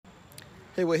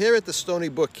Hey, we're here at the Stony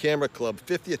Brook Camera Club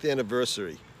 50th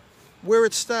anniversary. Where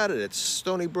it started, it's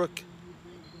Stony Brook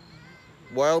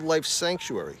Wildlife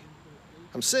Sanctuary.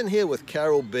 I'm sitting here with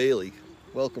Carol Bailey.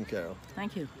 Welcome, Carol.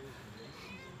 Thank you.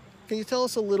 Can you tell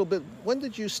us a little bit, when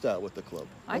did you start with the club?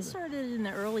 I started in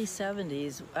the early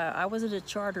 70s. I wasn't a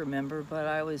charter member, but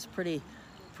I was pretty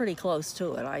close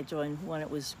to it. I joined when it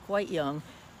was quite young,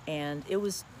 and it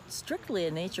was strictly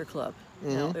a nature club.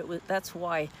 You know, that's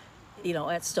why, you know,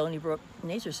 at Stony Brook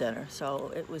Nature Center.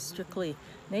 So it was strictly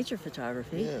nature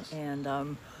photography. Yes.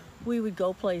 And we would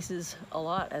go places a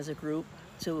lot as a group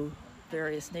to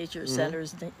various nature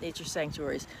centers, nature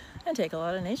sanctuaries, and take a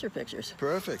lot of nature pictures.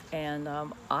 Perfect. And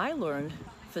I learned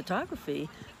photography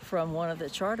from one of the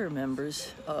charter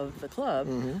members of the club.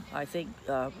 I think,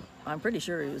 I'm pretty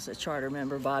sure he was a charter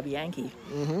member, Bob Yankee.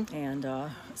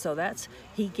 And so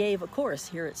he gave a course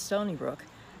here at Stony Brook,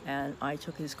 and I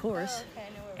took his course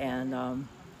and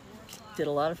did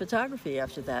a lot of photography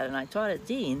after that. And I taught at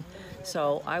Dean,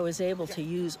 so I was able to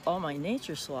use all my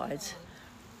nature slides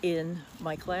in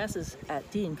my classes at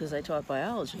Dean because I taught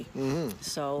biology.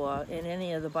 So in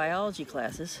any of the biology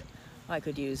classes, I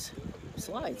could use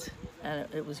slides, and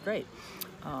it was great.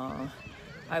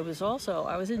 I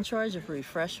was in charge of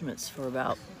refreshments for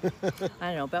about, I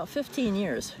don't know, about 15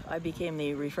 years. I became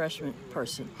the refreshment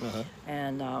person.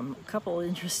 And a couple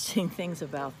interesting things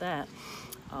about that.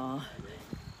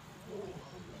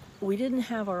 We didn't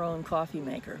have our own coffee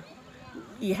maker.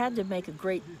 You had to make a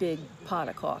great big pot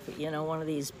of coffee, you know, one of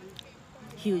these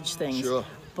huge things. Sure.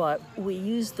 But we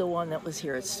used the one that was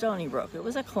here at Stony Brook. It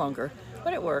was a clunker,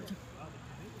 but it worked.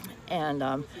 And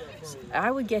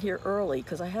I would get here early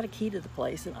because I had a key to the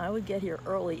place, and I would get here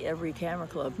early every camera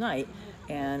club night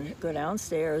and go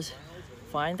downstairs,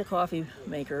 find the coffee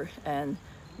maker, and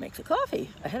make the coffee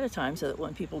ahead of time so that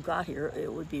when people got here,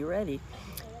 it would be ready.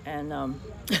 And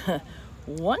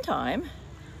one time,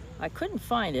 I couldn't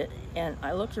find it, and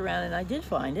I looked around and I did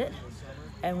find it.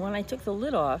 And when I took the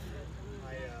lid off,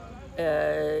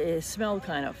 it smelled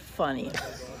kind of funny.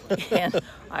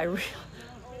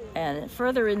 And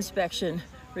further inspection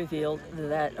revealed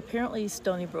that apparently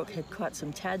Stony Brook had caught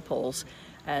some tadpoles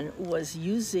and was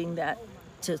using that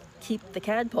to keep the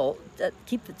tadpoles,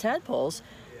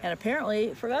 and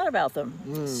apparently forgot about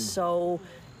them. So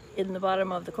in the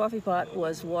bottom of the coffee pot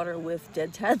was water with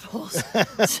dead tadpoles.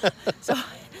 So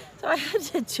I had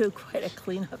to do quite a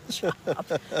cleanup job.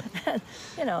 And,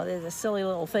 you know, there's a silly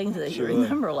little things that you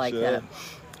remember like that.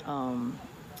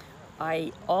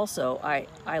 I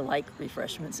like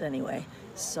refreshments anyway.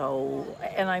 So,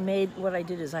 and what I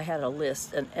did is I had a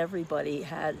list, and everybody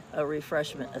had a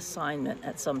refreshment assignment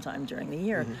at some time during the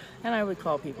year. And I would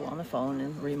call people on the phone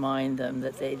and remind them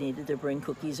that they needed to bring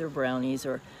cookies or brownies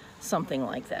or something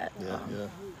like that.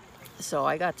 So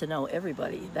I got to know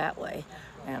everybody that way,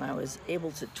 and I was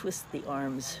able to twist the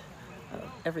arms of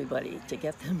everybody to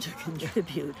get them to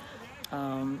contribute.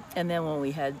 And then when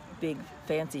we had big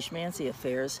fancy schmancy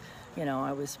affairs, you know,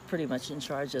 I was pretty much in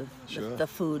charge of the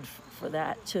food for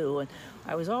that too. And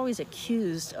I was always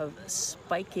accused of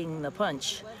spiking the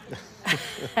punch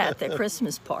at the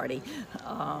Christmas party.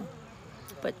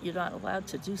 But you're not allowed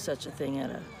to do such a thing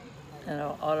at an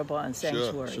Audubon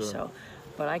sanctuary.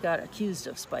 But I got accused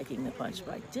of spiking the punch,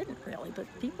 but I didn't really, but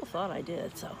people thought I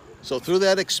did, so. So through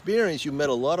that experience, you met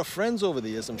a lot of friends over the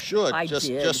years, I'm sure. I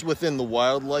did. Just within the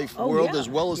wildlife world as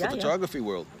well as the photography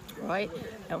world. Right,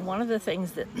 and one of the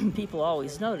things that people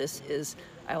always notice is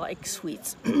I like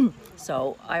sweets.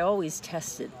 So I always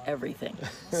tested everything.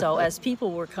 So as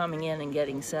people were coming in and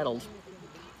getting settled,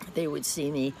 they would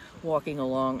see me walking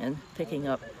along and picking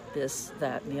up this,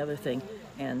 that, and the other thing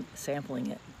and sampling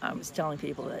it. I was telling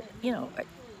people that, you know,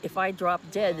 if I drop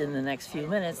dead in the next few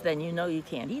minutes, then you know you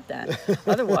can't eat that.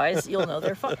 Otherwise, you'll know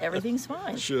everything's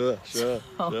fine. Sure.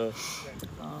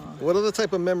 What other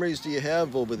type of memories do you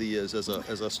have over the years as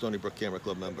a Stony Brook Camera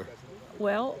Club member?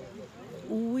 Well,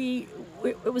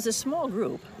 it was a small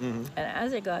group, and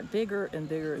as it got bigger and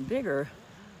bigger and bigger,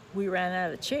 we ran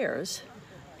out of chairs.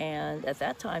 And at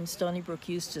that time, Stony Brook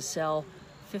used to sell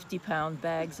 50-pound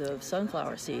bags of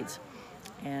sunflower seeds.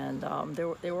 And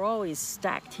they were always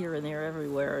stacked here and there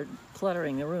everywhere,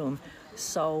 cluttering the room.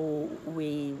 So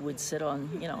we would sit on,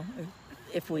 you know,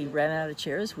 if we ran out of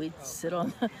chairs, we'd sit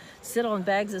on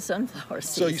bags of sunflower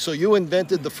seeds. So you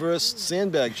invented the first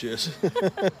sandbag chairs.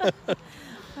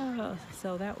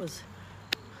 So that was...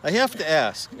 I have to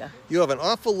ask, you have an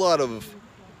awful lot of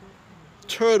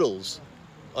turtles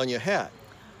on your hat.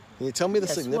 Can you tell me the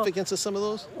significance of some of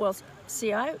those? Well,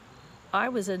 see, I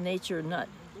was a nature nut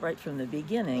right from the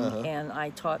beginning, and I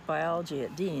taught biology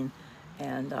at Dean,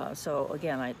 and so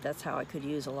again, that's how I could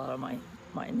use a lot of my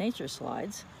my nature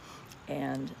slides.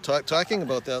 And Talking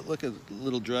about that, look at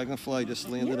little dragonfly just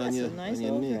landed yeah, on your, it's a nice on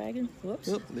your little knee. dragon. Whoops.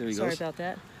 Yep, there he Sorry goes. about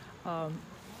that.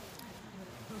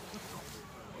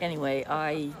 Anyway,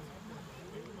 I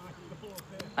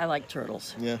like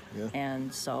turtles. Yeah, yeah.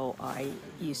 And so I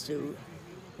used to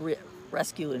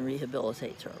rescue and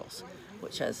rehabilitate turtles,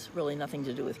 which has really nothing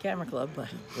to do with Camera Club, but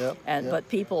Yep, but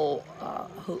people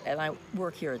and I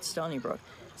work here at Stony Brook,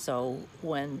 so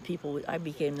when people, I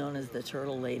became known as the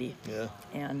Turtle Lady. Yeah.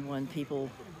 And when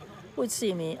people would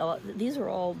see me, these are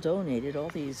all donated. All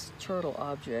these turtle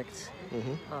objects,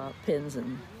 pins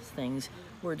and things,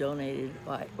 were donated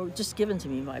by, or just given to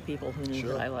me by people who knew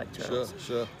that I liked turtles.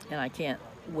 Sure. And I can't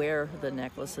wear the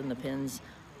necklace and the pins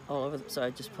all over, so I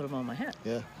just put them on my head.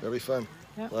 Yeah, very fun.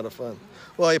 Yeah. A lot of fun.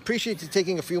 Well, I appreciate you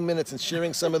taking a few minutes and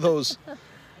sharing some of those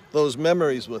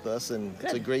memories with us, and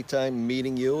it's a Good. great time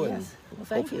meeting you. And Yes. Well,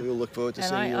 thank hopefully you. we'll look forward to And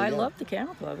seeing you I again. loved the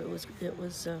Camera Club. It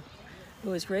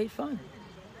was great fun.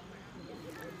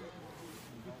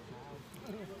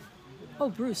 Oh,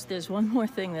 Bruce, there's one more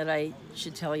thing that I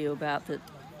should tell you about that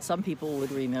some people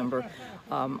would remember.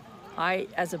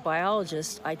 As a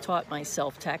biologist, I taught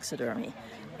myself taxidermy,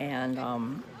 and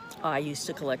I used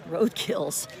to collect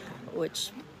roadkills,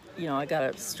 which, I got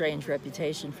a strange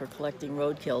reputation for collecting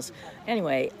roadkills.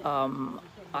 Anyway,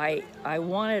 I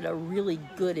wanted a really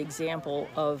good example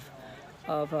of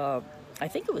I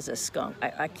think it was a skunk.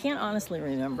 I can't honestly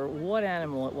remember what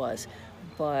animal it was,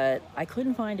 but I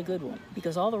couldn't find a good one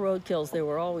because all the roadkills, they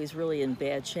were always really in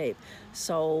bad shape.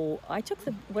 So I took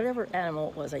whatever animal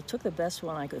it was, I took the best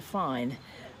one I could find,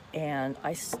 and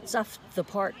I stuffed the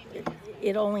part.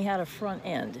 It only had a front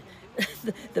end.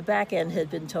 The back end had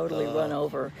been totally run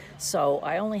over, so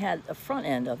I only had a front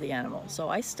end of the animal. So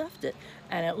I stuffed it,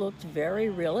 and it looked very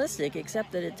realistic,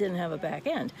 except that it didn't have a back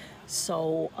end.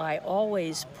 So I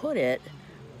always put it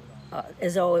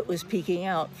as though it was peeking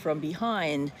out from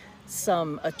behind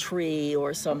a tree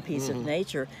or some piece of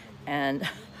nature, and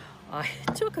I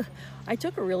took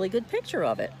a really good picture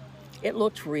of it. It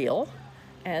looked real,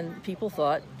 and people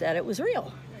thought that it was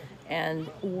real. And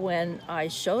when I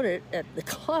showed it at the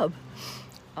club,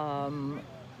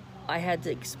 I had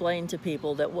to explain to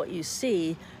people that what you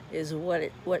see is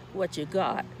what you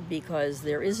got, because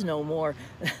there is no more.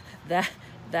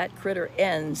 That critter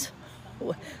ends.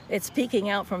 It's peeking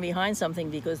out from behind something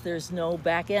because there's no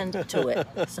back end to it.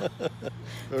 So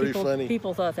Very funny.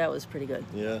 People thought that was pretty good.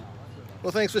 Yeah.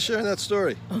 Well, thanks for sharing that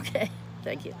story. Okay,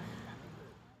 thank you.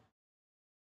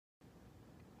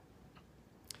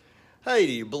 Hey,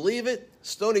 do you believe it?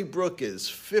 Stony Brook is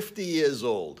 50 years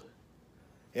old.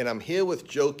 And I'm here with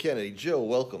Joe Kennedy. Joe,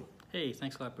 welcome. Hey,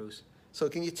 thanks a lot, Bruce. So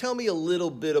can you tell me a little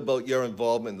bit about your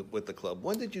involvement with the club?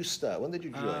 When did you start? When did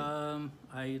you join?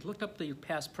 I looked up the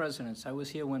past presidents. I was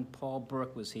here when Paul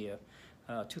Burke was here,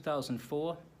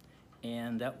 2004,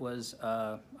 and that was,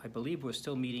 I believe we're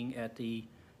still meeting at the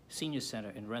Senior Center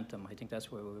in Rentham. I think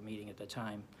that's where we were meeting at the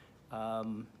time.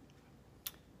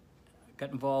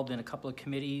 Got involved in a couple of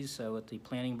committees with the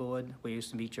planning board. We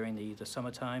used to meet during the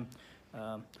summertime.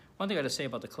 One thing I got to say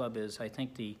about the club is I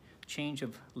think the change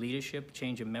of leadership,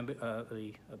 change of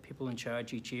the people in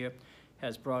charge each year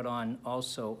has brought on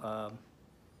also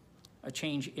a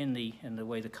change in the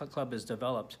way the club is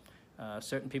developed.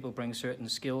 Certain people bring certain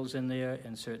skills in there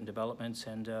and certain developments,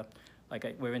 and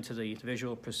we're into the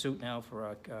visual pursuit now for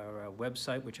our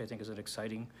website, which I think is an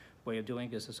exciting way of doing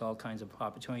it, because there's all kinds of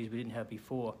opportunities we didn't have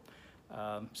before.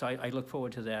 So I look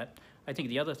forward to that. I think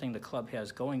the other thing the club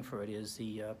has going for it is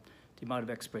the amount of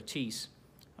expertise.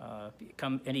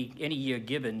 Come any year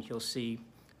given, you'll see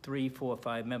 3, 4,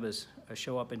 5 members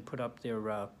show up and put up their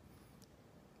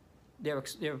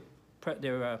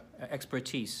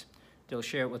expertise. They'll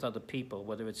share it with other people,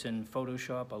 whether it's in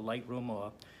Photoshop or Lightroom,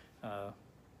 or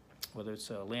whether it's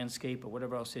a landscape or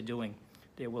whatever else they're doing.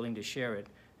 They're willing to share it.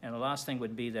 And the last thing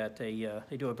would be that they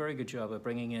do a very good job of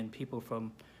bringing in people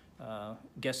from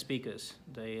guest speakers.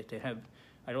 They have.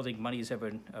 I don't think money is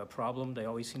ever a problem. They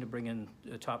always seem to bring in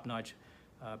top-notch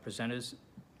presenters.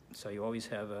 So you always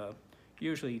have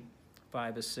usually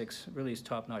 5 or 6 really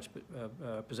top-notch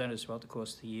presenters throughout the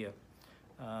course of the year.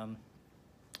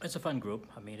 It's a fun group.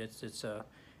 I mean, it's a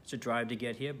drive to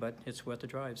get here, but it's worth the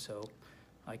drive. So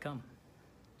I come.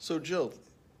 So Joe,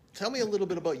 tell me a little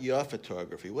bit about your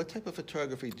photography. What type of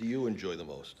photography do you enjoy the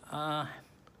most?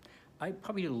 I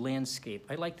probably do landscape.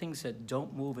 I like things that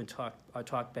don't move and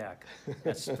talk back.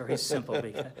 That's very simple.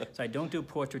 So I don't do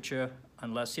portraiture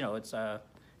unless, it's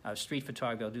street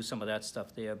photography. I'll do some of that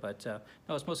stuff there. But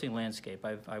no, it's mostly landscape.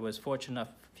 I was fortunate enough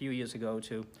a few years ago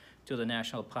to do the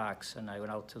national parks, and I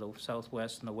went out to the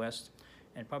southwest and the west,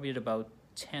 and probably did about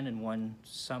 10 in one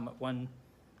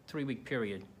 3-week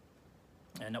period.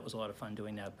 And that was a lot of fun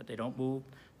doing that, but they don't move,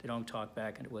 they don't talk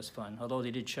back, and it was fun. Although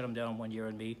they did shut them down one year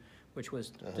on me, which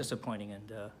was disappointing,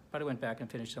 and but I went back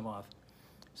and finished them off.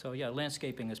 So yeah,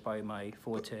 landscaping is probably my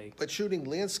forte. But shooting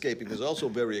landscaping is also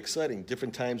very exciting.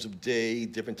 Different times of day,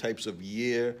 different types of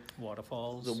year.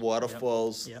 Waterfalls. The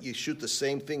waterfalls. Yep. You shoot the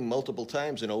same thing multiple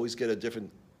times and always get a different,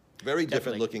 very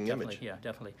different looking image. Yeah,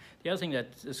 definitely. The other thing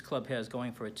that this club has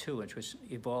going for it too, which was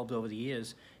evolved over the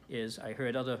years, is I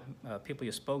heard other people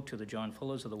you spoke to, the John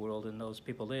Fullers of the world and those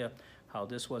people there, how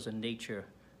this was a nature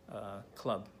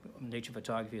club, nature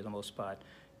photography for the most part.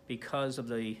 Because of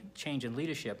the change in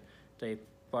leadership, they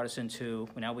brought us into,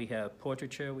 now we have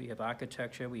portraiture, we have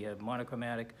architecture, we have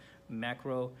monochromatic,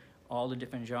 macro, all the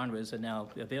different genres are now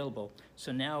available.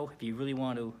 So now, if you really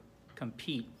want to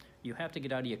compete, you have to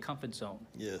get out of your comfort zone.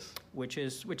 Yes. Which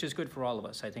is good for all of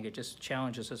us. I think it just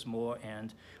challenges us more,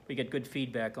 and we get good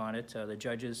feedback on it. The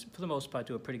judges, for the most part,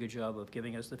 do a pretty good job of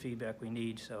giving us the feedback we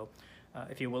need. So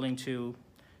if you're willing to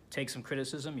take some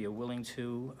criticism, you're willing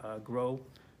to grow,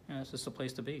 it's just the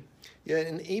place to be. Yeah,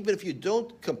 and even if you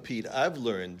don't compete, I've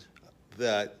learned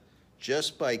that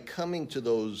just by coming to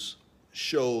those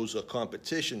shows or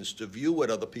competitions to view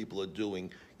what other people are doing,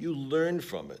 you learn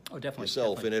from it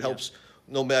yourself, definitely, and it helps.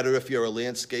 No matter if you're a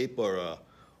landscape or a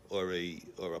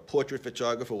portrait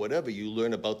photographer, whatever, you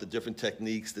learn about the different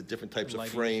techniques, the different types of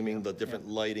Lighting, framing, the different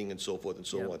lighting, and so forth and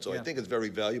so on. So I think it's very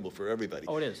valuable for everybody.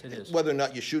 Oh, it is. Whether or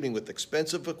not you're shooting with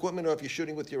expensive equipment or if you're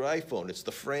shooting with your iPhone, it's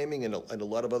the framing and a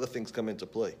lot of other things come into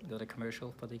play. Is that a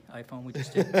commercial for the iPhone we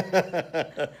just did?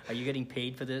 Are you getting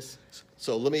paid for this?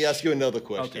 So let me ask you another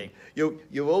question. Okay.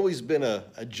 You've always been a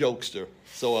jokester,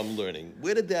 so I'm learning.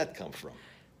 Where did that come from?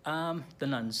 The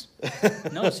nuns.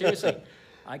 No, seriously.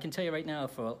 I can tell you right now,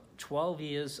 for 12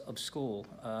 years of school,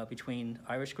 between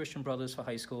Irish Christian Brothers for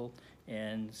high school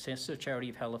and Sister Charity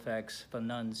of Halifax for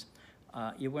nuns,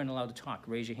 you weren't allowed to talk.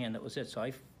 Raise your hand, that was it. So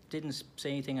I didn't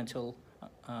say anything until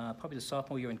probably the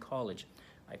sophomore year in college.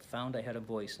 I found I had a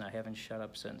voice, and I haven't shut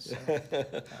up since.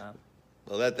 So,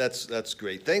 Well, that's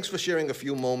great. Thanks for sharing a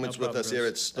few moments with us here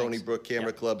at Bruce. Stony Thanks. Brook Camera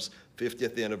Yep. Club's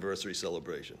 50th anniversary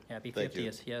celebration. Happy Thank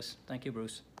 50th, you. yes. Thank you,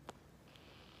 Bruce.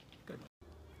 Good.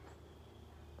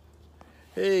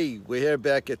 Hey, we're here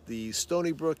back at the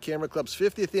Stony Brook Camera Club's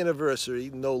 50th anniversary,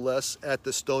 no less, at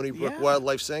the Stony Brook Yeah.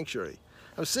 Wildlife Sanctuary.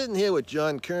 I'm sitting here with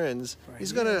John Kearns. Right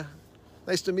He's here. gonna,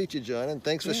 nice to meet you, John, and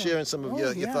thanks for Yeah. sharing some of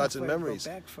your thoughts and if I go memories.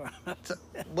 back far.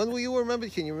 When will you remember?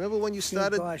 Can you remember when you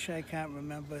started? Gosh, I can't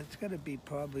remember. It's got to be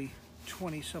probably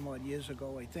 20 some odd years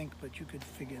ago, I think, but you could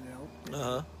figure it out.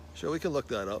 Uh-huh. Sure, we can look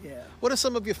that up. Yeah. What are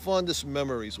some of your fondest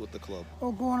memories with the club?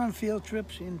 Oh, going on field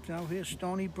trips in out here,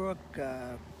 Stony Brook,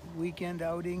 weekend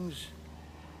outings,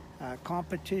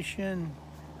 competition,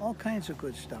 all kinds of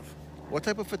good stuff. What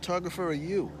type of photographer are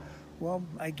you? Well,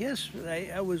 I guess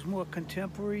I was more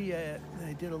contemporary.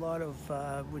 I did a lot of,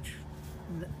 which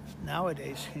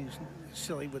nowadays is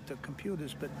silly with the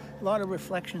computers, but a lot of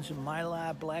reflections in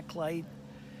Mylar, black light,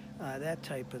 that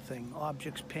type of thing.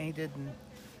 Objects painted,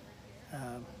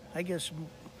 and I guess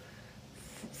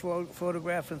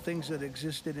photographing things that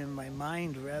existed in my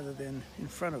mind rather than in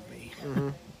front of me.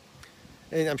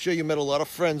 And I'm sure you met a lot of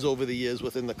friends over the years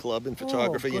within the club and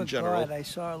photography oh, good in general. God, I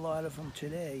saw a lot of them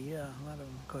today. Yeah, a lot of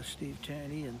them. Of course, Steve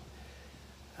Turney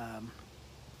and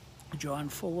John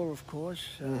Fuller, of course.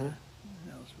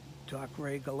 Doc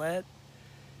Ray Gillette,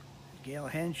 Gail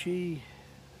Henchy,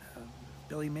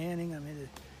 Billy Manning. I mean,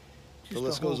 just The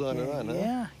list whole goes on and gang. on,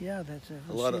 huh? Yeah, that's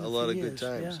A lot of good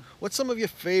times. Yeah. What's some of your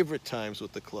favorite times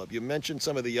with the club? You mentioned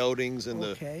some of the outings and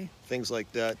Okay. the things like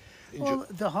that. Well,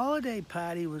 the holiday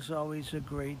party was always a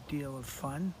great deal of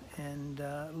fun, and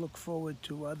look forward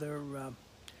to other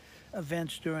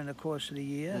events during the course of the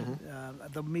year.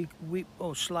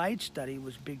 Slide study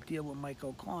was a big deal with Mike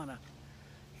O'Connor.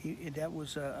 That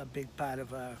was a big part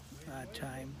of our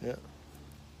time. Yeah,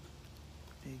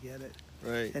 You get it.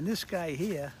 right. And this guy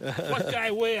here, What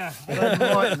guy where? Bud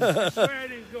Morton, Where are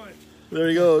they going? There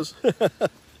he goes.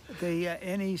 the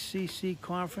NECC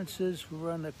conferences, we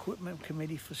were on the equipment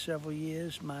committee for several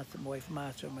years, my wife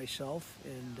Martha and myself,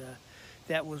 and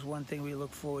that was one thing we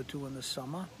look forward to in the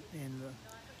summer. And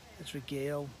that's with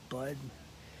Gail, Bud,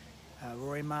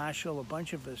 Roy Marshall, a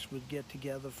bunch of us would get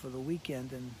together for the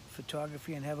weekend and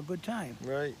photography and have a good time.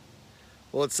 Right.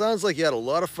 Well, it sounds like you had a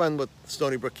lot of fun with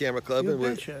Stony Brook Camera Club. You and we-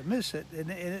 betcha, miss it.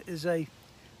 And as I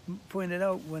pointed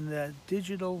out, when the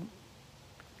digital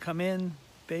come in,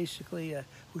 basically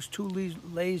was too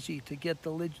lazy to get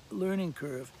the learning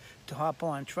curve to hop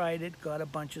on. Tried it, got a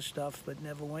bunch of stuff, but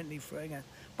never went any further.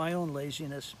 My own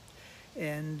laziness.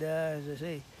 And as I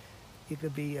say, you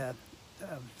could be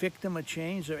victim of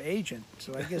change or agent.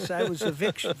 So I guess I was a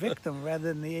victim rather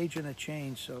than the agent of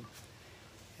change. So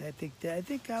I think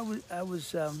I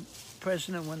was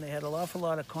president when they had an awful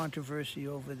lot of controversy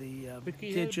over the Vicky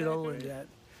had digital back and there? that.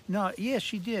 No, yes,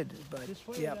 she did, but This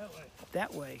way or yeah, that way?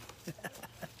 that way.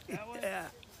 That way? Yeah.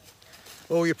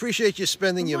 Well, we appreciate you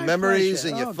spending your My memories pleasure.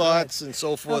 and your Oh, thoughts and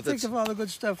so I'll forth. think of all the good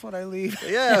stuff when I leave.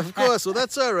 Yeah, of course. Well,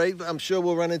 that's all right. I'm sure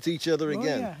we'll run into each other Oh,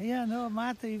 again. yeah, no,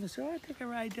 Martha even said, I'll take a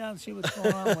ride down and see what's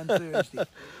going on one Thursday.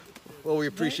 Well, we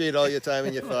appreciate all your time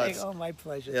and your thoughts. Oh, my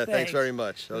pleasure. Yeah, thanks very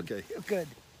much. Okay. Good.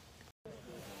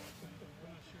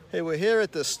 Hey, we're here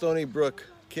at the Stony Brook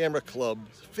Camera Club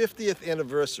 50th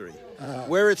anniversary,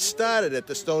 where it started at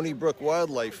the Stony Brook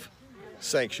Wildlife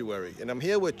Sanctuary. And I'm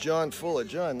here with John Fuller.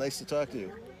 John, nice to talk to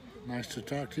you. Nice to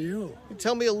talk to you.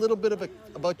 Tell me a little bit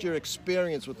about your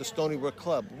experience with the Stony Brook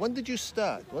Club. When did you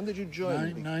start? When did you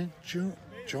join?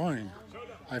 Join.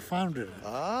 I founded it.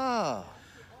 Ah,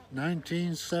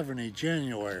 1970,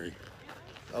 January.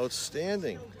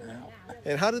 outstanding. Yeah.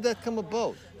 And how did that come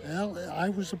about? Well, I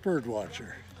was a bird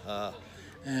watcher.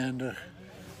 And a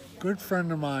good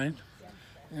friend of mine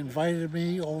invited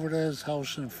me over to his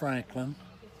house in Franklin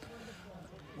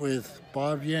with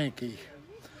Bob Yankee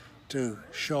to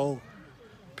show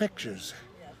pictures,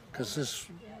 because this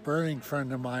birding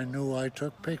friend of mine knew I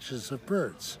took pictures of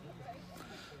birds.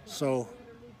 So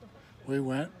we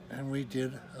went and we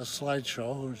did a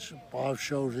slideshow, which Bob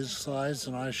showed his slides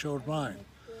and I showed mine.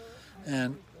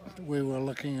 And we were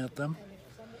looking at them,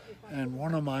 and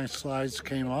one of my slides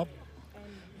came up,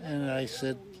 and I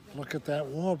said, look at that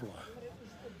warbler.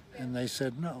 And they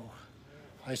said, no.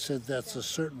 I said, that's a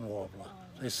certain warbler.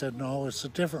 They said, no, it's a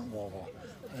different warbler.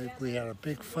 We had a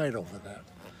big fight over that.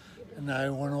 And I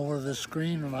went over the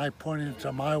screen and I pointed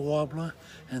to my warbler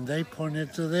and they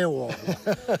pointed to their warbler.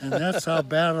 And that's how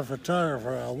bad a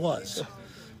photographer I was.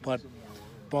 But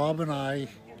Bob and I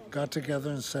got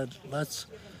together and said, let's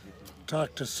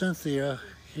talk to Cynthia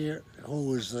here,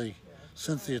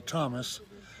 Cynthia Thomas,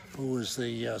 who was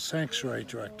the sanctuary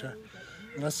director.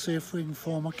 Let's see if we can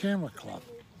form a camera club.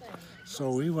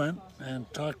 So we went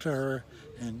and talked to her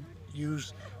and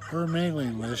used her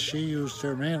mailing list. She used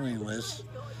her mailing list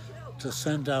to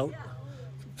send out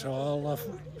to all the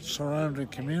surrounding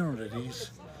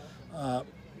communities. We're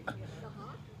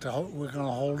going to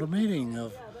hold a meeting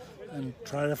and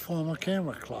try to form a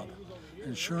camera club.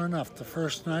 And sure enough, the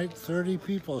first night, 30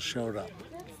 people showed up.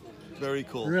 Very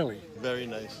cool. Really. Very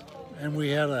nice. And we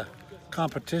had a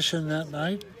competition that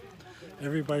night.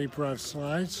 Everybody brought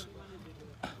slides,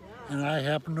 and I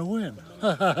happened to win.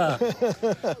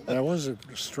 That was a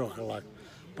stroke of luck.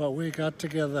 But we got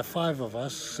together, 5 of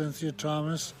us, Cynthia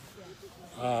Thomas,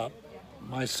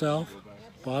 myself,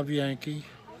 Bob Yankee,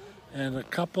 and a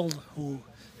couple who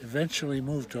eventually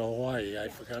moved to Hawaii. I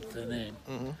forgot their name.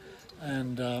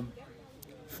 And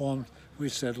we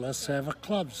said, let's have a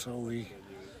club. So we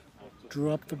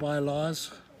drew up the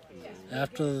bylaws.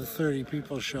 After the 30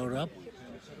 people showed up,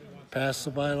 passed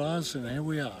the bylaws, and here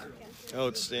we are.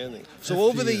 Outstanding. So 50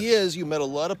 over the years. years, you met a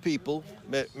lot of people,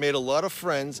 made a lot of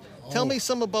friends. Tell me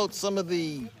about some of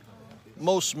the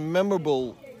most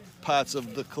memorable parts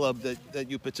of the club that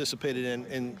you participated in,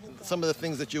 and some of the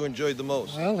things that you enjoyed the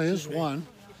most. Well, here's one,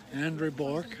 Andrew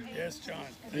Bork. Yes, John.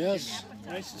 Yes.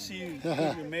 Nice to see you.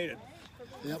 You made it.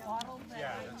 Yep.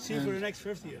 See you for the next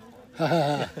 50th.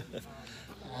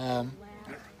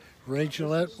 Ray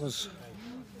Gillette was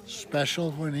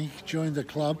special when he joined the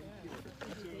club.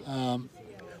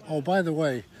 Oh, by the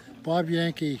way, Bob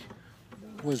Yankee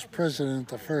was president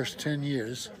the first 10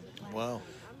 years. Wow.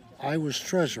 I was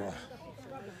treasurer.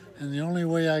 And the only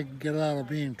way I could get out of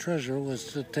being treasurer was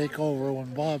to take over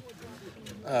when Bob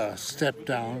stepped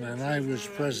down, and I was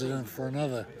president for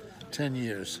another 10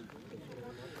 years.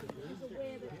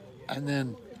 And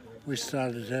then we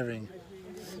started having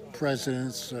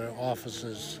presidents,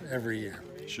 officers every year.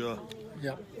 Sure.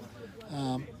 Yep.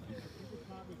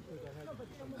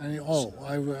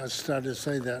 I started to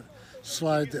say that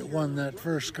slide that won that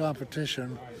first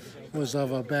competition was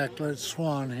of a backlit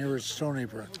swan here at Stony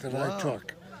Brook that I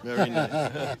took. Very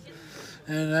nice.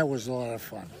 And that was a lot of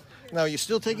fun. Now, you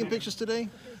still taking pictures today?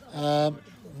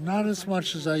 Not as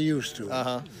much as I used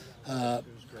to.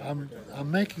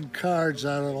 I'm making cards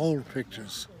out of old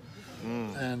pictures.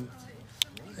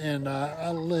 And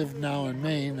I live now in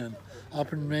Maine, and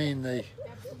up in Maine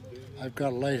I've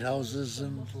got lighthouses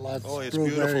and lots Oh, of it's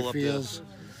blueberry beautiful up there. fields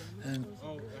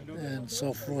and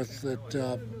so forth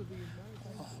that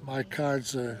my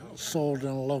cards are sold in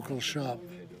a local shop.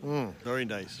 Very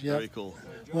nice. Yep. Very cool.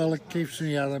 Well, it keeps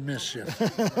me out of mischief.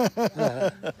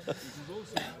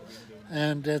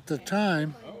 And at the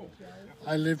time,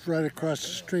 I lived right across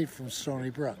the street from Stony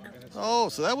Brook. Oh,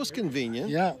 so that was convenient.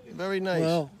 Yeah. Very nice.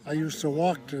 Well, I used to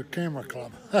walk to Camera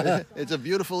Club. It's a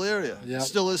beautiful area. Yeah.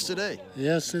 Still is today.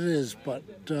 Yes, it is, but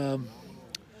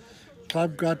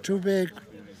club got too big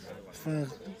for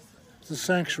the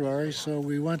sanctuary, so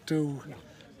we went to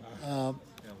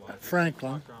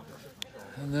Franklin,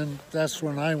 and then that's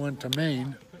when I went to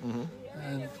Maine.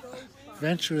 And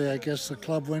eventually, I guess the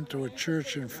club went to a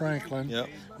church in Franklin, Yep.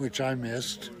 which I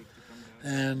missed,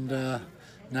 and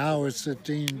now it's at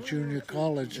Dean Junior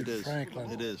College It in is.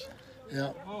 Franklin. It is.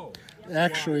 Yeah.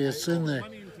 Actually, it's in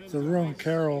the room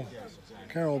Carol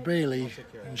Bailey,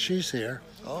 and she's here.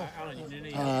 Oh.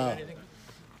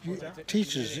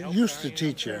 Teaches, used to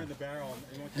teach here.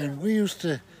 And we used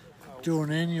to do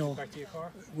an annual,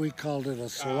 we called it a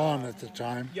salon at the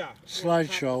time,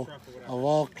 slideshow of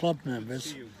all club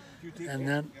members, and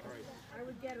then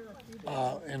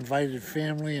invited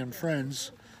family and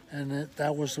friends, and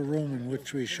that was the room in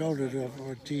which we showed it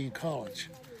at Dean College.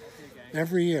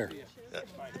 Every year.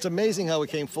 It's amazing how we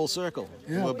came full circle.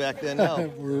 Yeah. We're back there now.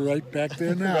 We're right back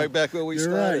there now. Right back where we You're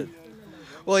started. Right.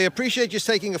 Well, I appreciate you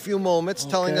taking a few moments,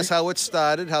 telling Okay. us how it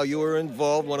started, how you were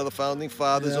involved, one of the founding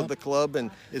fathers Yeah. of the club,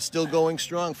 and it's still going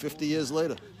strong 50 years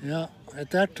later. Yeah, at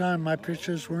that time my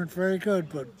pictures weren't very good,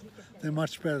 but they're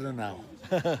much better now.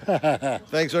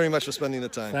 Thanks very much for spending the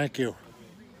time. Thank you.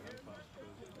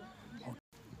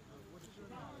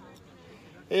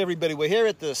 Hey everybody, we're here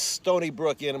at the Stony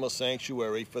Brook Animal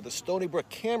Sanctuary for the Stony Brook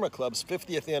Camera Club's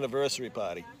 50th anniversary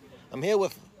party. I'm here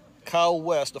with Carl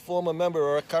West, a former member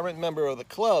or a current member of the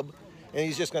club, and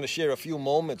he's just going to share a few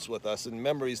moments with us and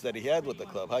memories that he had with the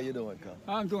club. How you doing, Carl?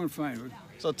 I'm doing fine.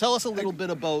 So tell us a little bit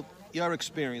about your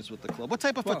experience with the club. What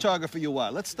type of photographer you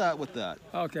are? Let's start with that.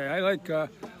 Okay, I like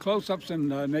close-ups and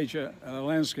nature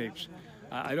landscapes.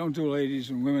 I don't do ladies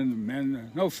and women and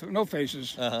men, no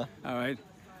faces. Uh-huh. All right,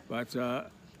 but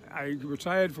I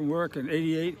retired from work in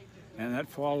 '88, and that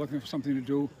fall looking for something to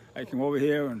do. I came over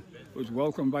here and was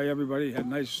welcomed by everybody. Had a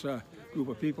nice group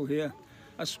of people here.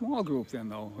 A small group then,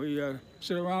 though. We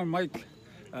sit around Mike.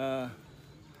 I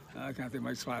can't think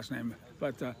Mike's last name,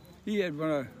 but he had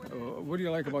one. What do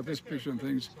you like about this picture and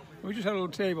things? We just had a little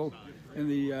table in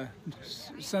the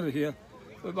center here,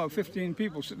 with about 15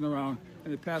 people sitting around,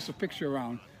 and they passed a picture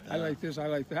around. I like this. I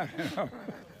like that.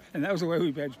 And that was the way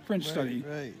we had print study.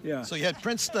 Right. Yeah. So you had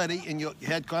print study and you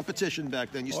had competition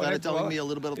back then. You started telling me a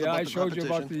little bit about the competition. Yeah, I showed you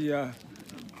about the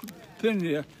pin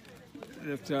here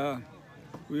that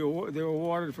they were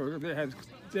awarded for. They had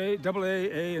double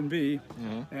A, and B,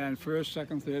 and first,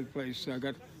 second, third place. I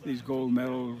got these gold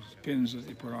medals, pins that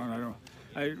they put on.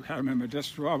 I can't remember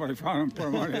just straw, but I found them,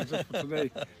 put them on here just for today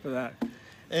for that.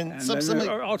 And And some then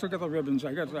I also got the ribbons.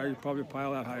 I probably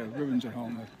pile that high of ribbons at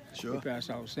home. That Sure. we passed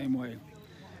out same way.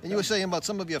 And you were saying about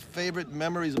some of your favorite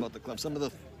memories about the club, some of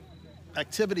the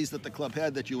activities that the club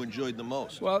had that you enjoyed the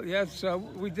most. Well, yes,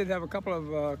 we did have a couple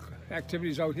of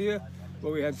activities out here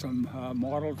where we had some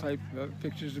model type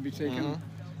pictures to be taken.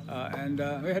 And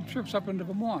we had trips up into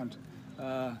Vermont.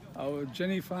 Our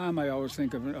Jenny Farm, I always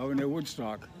think of near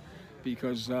Woodstock,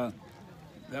 because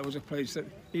that was a place that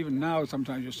even now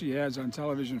sometimes you see ads on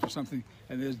television for something,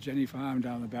 and there's Jenny Farm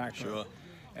down the back. Sure.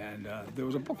 And there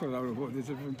was a booklet out of the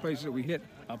different places that we hit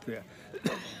up there.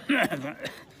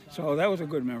 So that was a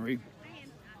good memory.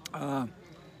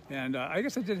 And I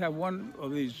guess I did have one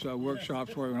of these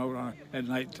workshops where I went out at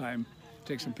night time,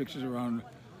 take some pictures around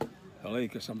a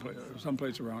lake or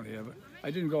someplace around here. But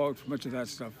I didn't go out for much of that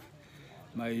stuff.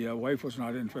 My wife was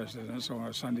not interested in it, so on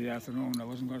a Sunday afternoon, I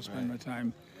wasn't going to spend my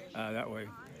time that way.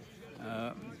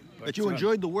 But you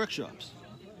enjoyed the workshops.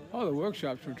 Oh, the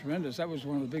workshops were tremendous. That was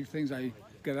one of the big things I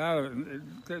got out of it.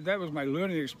 And that was my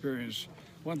learning experience.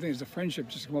 One thing is the friendship,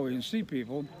 just to come over and see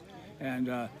people. And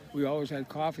we always had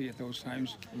coffee at those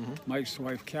times. Mike's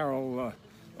wife, Carol,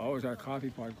 always had a coffee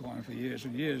pot going for years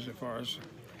and years for us.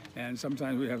 And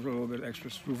sometimes we have a little bit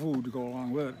extra food to go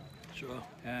along with it. Sure.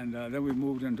 And then we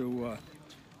moved into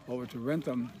over to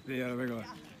Rentham. They had a regular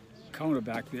counter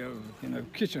back there in the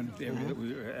kitchen there that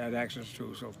we had access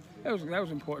to. So that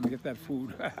was important to get that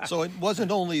food. So it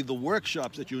wasn't only the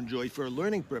workshops that you enjoyed for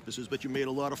learning purposes, but you made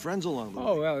a lot of friends along the way.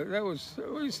 Oh, well, that was,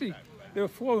 well, you see, there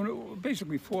were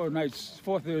basically 4 nights,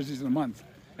 4 Thursdays in a month.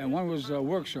 And one was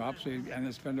workshops, and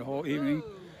they spend the whole evening.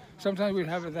 Sometimes we'd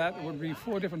have that, it would be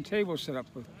 4 different tables set up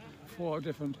with 4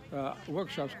 different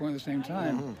workshops going at the same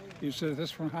time. You sit at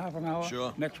this one half an hour,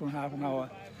 Sure. next one half an hour.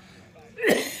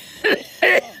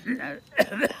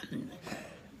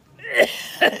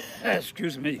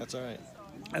 Excuse me. That's all right.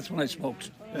 That's when I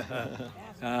smoked.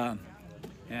 And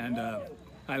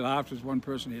I laughed with one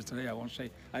person here today. I won't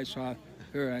say. I saw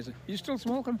her, and I said, "You still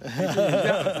smoking?"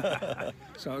 Yeah.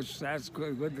 So that's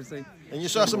good to see. And you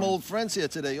saw some old friends here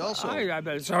today also. I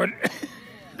bet I saw it.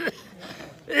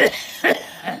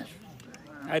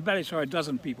 I bet I saw a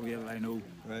dozen people here that I knew.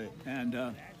 Right.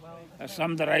 And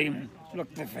some that I even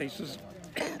looked at their faces.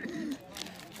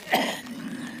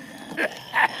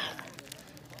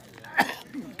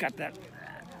 Got that.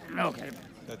 Okay.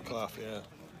 That cough, yeah.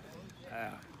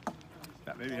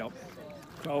 That maybe helped.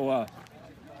 So,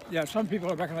 yeah, some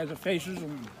people recognize the faces,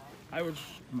 and I was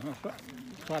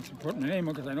thought to put my name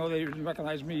on because I know they didn't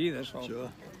recognize me either. So,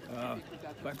 Sure.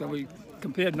 but then we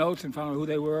compared notes and found out who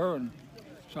they were, and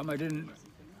some I didn't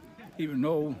even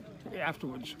know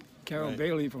afterwards. Carol Right.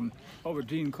 Bailey from over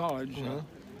Dean College.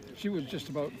 She was just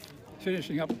about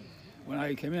finishing up when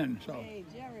I came in. So,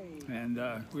 and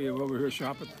we were over her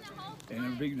shop and a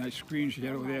big nice screen she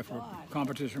had over there for a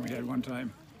competition we had one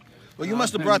time. Well, you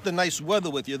must have brought the nice weather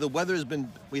with you. The weather has been,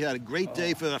 we had a great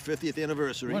day for our 50th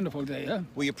anniversary. Wonderful day, huh?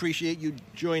 We appreciate you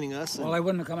joining us. Well, I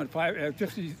wouldn't have come at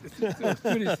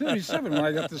 37 when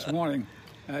I got this morning.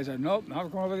 And I said, nope,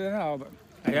 not going over there now. But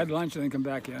I had lunch and then come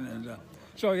back in. And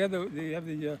so you have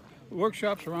the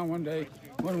workshops around one day.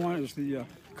 One is the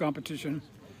competition.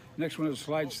 Next one is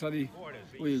slide study.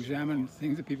 We examine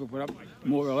things that people put up,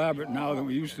 more elaborate now than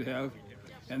we used to have.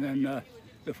 And then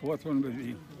the fourth one would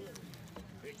be,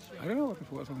 I don't know what the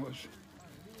fourth one was.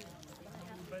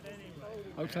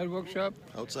 Outside workshop?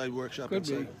 Outside workshop. Could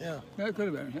be. inside. Yeah. Yeah, it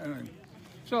could have been. Anyway.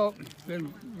 So,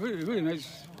 been really, really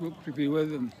nice group to be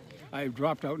with, and I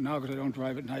dropped out now because I don't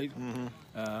drive at night.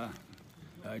 I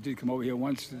did come over here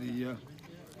once to the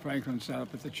Franklin set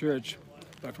up at the church,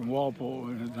 but from Walpole,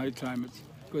 and at nighttime it's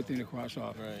a good thing to cross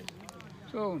off. Right.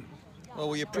 So, Well,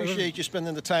 we appreciate you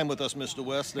spending the time with us, Mr.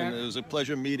 West, and Yeah. it was a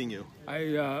pleasure meeting you.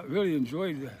 I really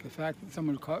enjoyed the fact that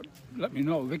someone let me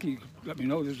know, Vicky let me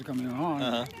know this was coming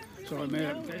on, so I made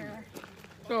it.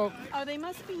 So, Oh, they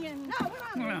must be in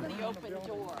yeah. the open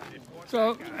door.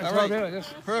 So that's All right. about it. I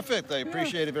guess Perfect. I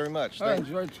appreciate it very much. I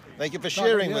enjoyed. Thank you for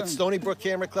Talking sharing to with you. Stony Brook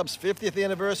Camera Club's 50th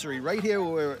anniversary, right here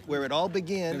where it all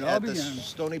began It all at the began.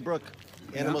 Stony Brook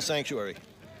Animal Sanctuary.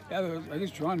 Yeah, I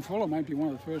guess John Fuller might be one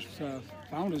of the first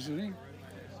founders, isn't he?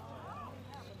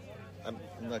 I'm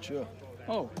not sure.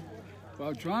 Oh,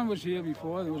 well, John was here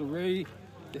before. There was a Ray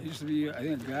that used to be, I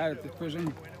think, a guy at the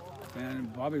prison,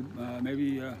 and Bobby,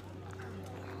 maybe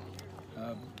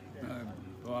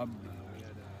Bob,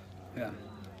 yeah,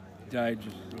 died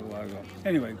just a little while ago.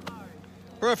 Anyway,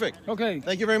 Perfect. okay.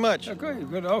 Thank you very much. Okay,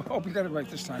 good. I hope we got it right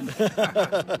this time.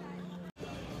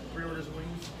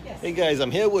 Hey guys,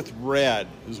 I'm here with Rad,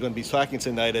 who's going to be talking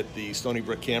tonight at the Stony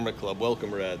Brook Camera Club.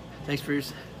 Welcome, Rad. Thanks,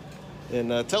 Bruce. And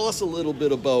tell us a little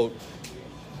bit about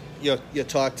your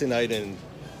talk tonight in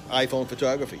iPhone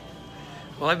photography.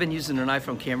 Well, I've been using an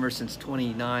iPhone camera since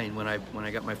 29. When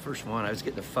I got my first one, I was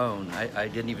getting a phone. I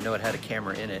didn't even know it had a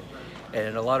camera in it.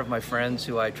 And a lot of my friends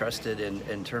who I trusted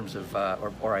in terms of,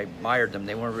 or I admired them,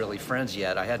 they weren't really friends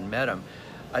yet. I hadn't met them.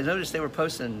 I noticed they were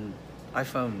posting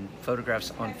iPhone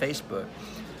photographs on Facebook.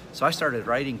 So I started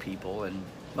writing people, and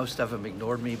most of them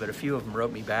ignored me, but a few of them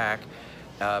wrote me back.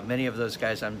 Many of those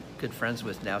guys I'm good friends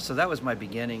with now. So that was my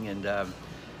beginning, and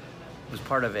was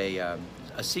part of a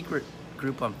secret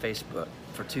group on Facebook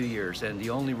for 2 years. And the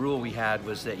only rule we had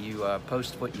was that you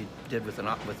post what you did with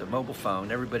a mobile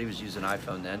phone. Everybody was using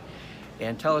iPhone then.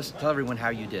 And tell everyone how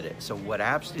you did it. So what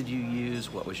apps did you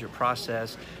use? What was your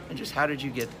process? And just how did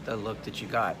you get the look that you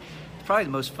got? It's probably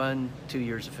the most fun 2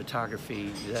 years of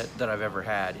photography that I've ever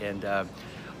had. And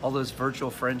all those virtual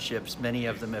friendships, many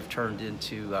of them have turned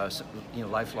into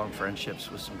lifelong friendships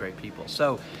with some great people.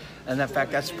 So, and in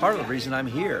fact, that's part of the reason I'm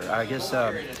here. I guess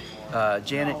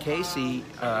Janet Casey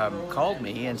called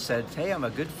me and said, hey, I'm a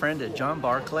good friend of John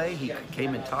Barclay. He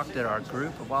came and talked at our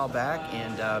group a while back,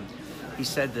 and he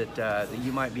said that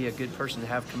you might be a good person to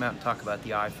have come out and talk about the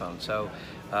iPhone. So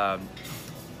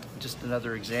just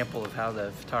another example of how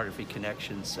the photography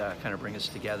connections kind of bring us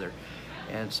together.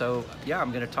 And so, yeah,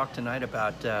 I'm going to talk tonight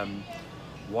about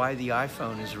why the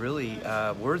iPhone is really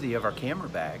worthy of our camera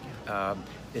bag.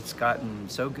 It's gotten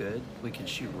so good. We can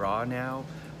shoot RAW now.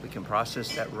 We can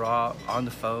process that RAW on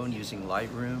the phone using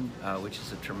Lightroom, which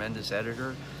is a tremendous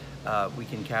editor. We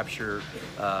can capture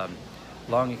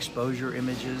long exposure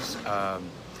images,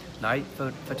 night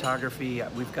photography.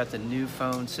 We've got the new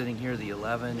phone sitting here, the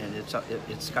 11, and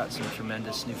it's got some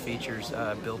tremendous new features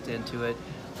built into it.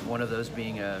 One of those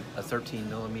being a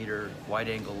 13mm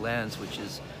wide-angle lens, which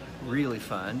is really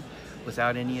fun,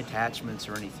 without any attachments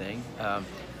or anything.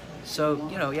 So,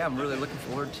 yeah, I'm really looking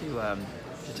forward to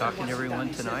talking to everyone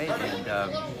tonight,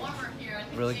 and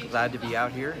really glad to be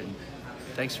out here, and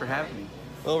thanks for having me.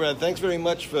 Well, Red, thanks very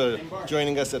much for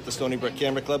joining us at the Stony Brook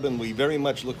Camera Club, and we very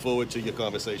much look forward to your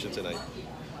conversation tonight.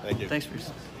 Thank you. Thanks, Bruce.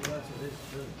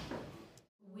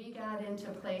 We got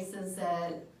into places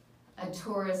that a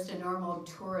normal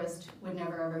tourist would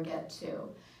never ever get to.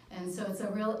 And so it's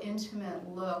a real intimate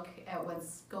look at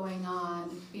what's going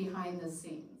on behind the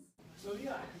scenes.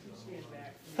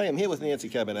 Hi, I'm here with Nancy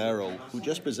Cabanaro, who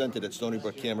just presented at Stony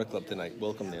Brook Camera Club tonight.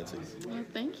 Welcome, Nancy. Well,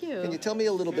 thank you. Can you tell me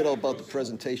a little bit about the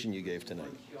presentation you gave tonight?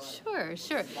 Sure.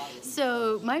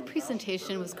 So my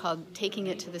presentation was called Taking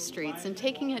It to the Streets, and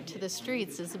Taking It to the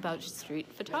Streets is about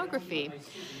street photography.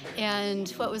 And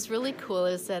what was really cool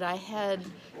is that I had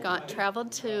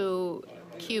traveled to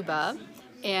Cuba,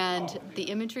 and the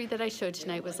imagery that I showed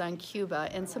tonight was on Cuba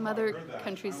and some other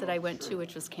countries that I went to,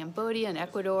 which was Cambodia and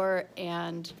Ecuador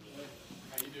and,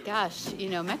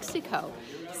 Mexico.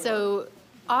 So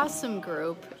awesome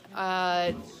group.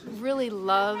 Really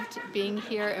loved being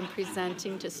here and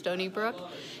presenting to Stony Brook.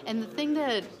 And the thing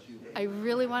that I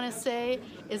really want to say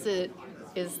is it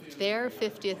is their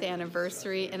 50th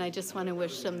anniversary, and I just want to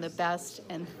wish them the best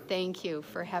and thank you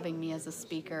for having me as a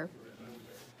speaker.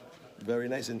 Very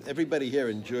nice, and everybody here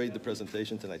enjoyed the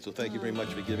presentation tonight, so thank you very much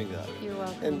for giving that. You're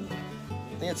welcome. And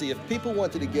Nancy, if people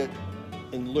wanted to get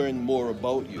and learn more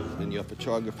about you and your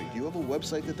photography, do you have a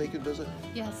website that they could visit?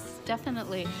 Yes,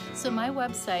 definitely. So my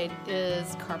website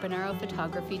is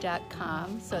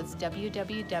carbonarophotography.com. So it's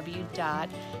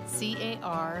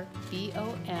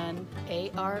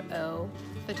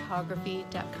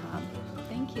www.carbonarophotography.com.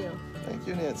 Thank you. Thank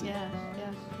you, Nancy. Yeah.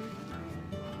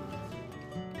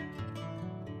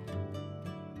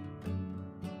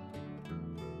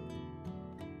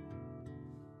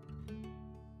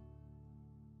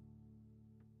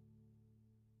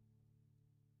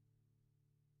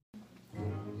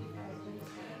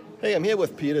 Hey, I'm here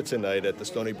with Peter tonight at the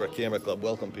Stony Brook Camera Club.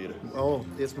 Welcome, Peter. Oh,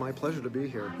 it's my pleasure to be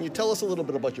here. Can you tell us a little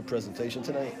bit about your presentation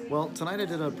tonight? Well, tonight I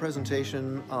did a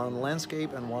presentation on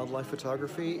landscape and wildlife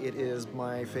photography. It is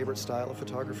my favorite style of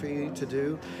photography to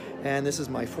do, and this is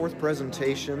my fourth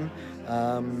presentation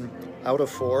out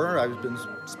of four. I've been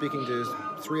speaking to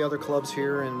 3 other clubs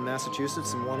here in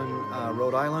Massachusetts and one in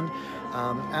Rhode Island.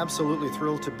 Absolutely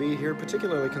thrilled to be here,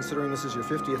 particularly considering this is your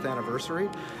 50th anniversary.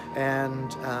 And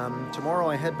tomorrow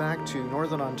I head back to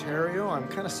Northern Ontario. I'm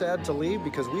kind of sad to leave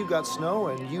because we've got snow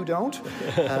and you don't.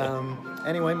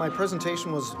 Anyway, my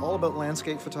presentation was all about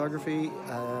landscape photography,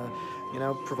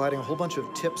 providing a whole bunch of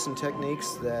tips and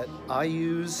techniques that I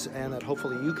use and that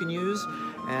hopefully you can use.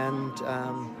 And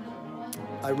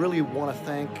I really want to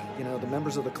thank, the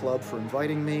members of the club for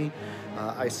inviting me.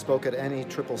 I spoke at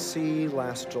NECCC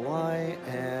last July,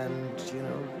 and,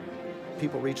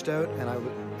 people reached out, and I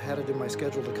had it in my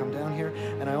schedule to come down here.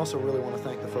 And I also really want to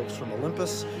thank the folks from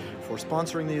Olympus for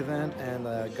sponsoring the event, and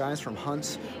the guys from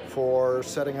Hunts for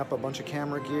setting up a bunch of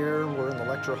camera gear. We're in the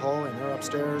lecture hall, and they're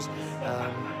upstairs.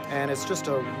 And it's just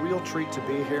a real treat to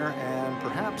be here, and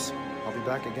perhaps I'll be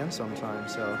back again sometime.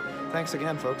 So thanks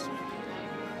again, folks.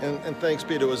 And thanks,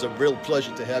 Peter. It was a real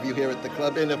pleasure to have you here at the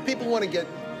club. And if people want to get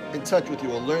in touch with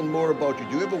you or learn more about you,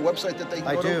 do you have a website that they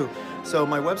can go to? I do. So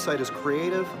my website is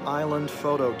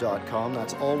creativeislandphoto.com.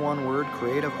 That's all one word,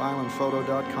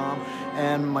 creativeislandphoto.com.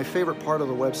 And my favorite part of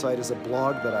the website is a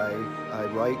blog that I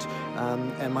write.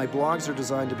 And my blogs are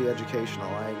designed to be educational.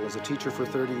 I was a teacher for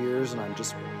 30 years, and I'm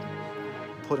just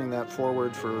putting that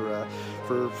forward for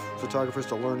photographers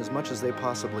to learn as much as they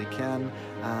possibly can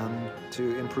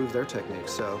to improve their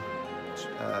techniques. So,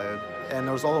 and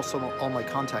there's also all my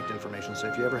contact information. So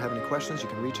if you ever have any questions, you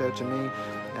can reach out to me,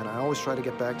 and I always try to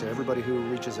get back to everybody who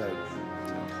reaches out.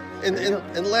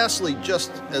 And lastly,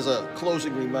 just as a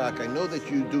closing remark, I know that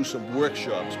you do some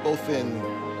workshops, both in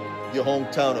your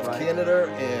hometown of Canada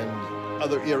and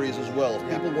other areas as well. If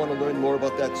people want to learn more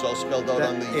about that, it's all spelled out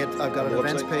on the I've got an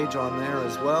events website. page on there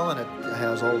as well, and it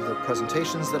has all the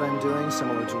presentations that I'm doing,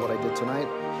 similar to what I did tonight,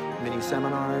 mini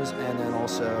seminars, and then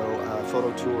also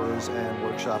photo tours and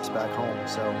workshops back home.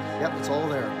 So, yep, it's all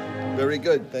there. Very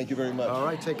good. Thank you very much. All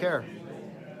right, take care.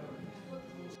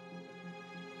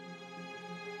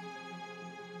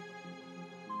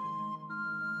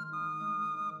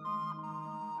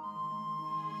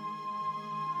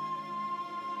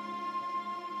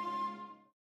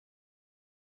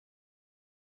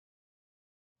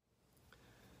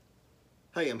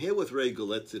 Hi, I'm here with Ray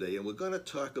Gillette today, and we're going to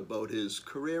talk about his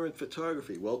career in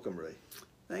photography. Welcome, Ray.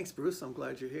 Thanks, Bruce. I'm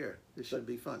glad you're here. This should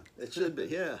be fun. It should be,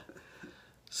 yeah.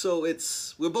 So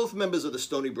we're both members of the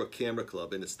Stony Brook Camera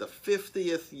Club, and it's the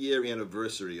 50th year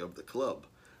anniversary of the club.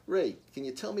 Ray, can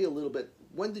you tell me a little bit,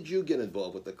 when did you get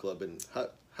involved with the club, and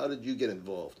how did you get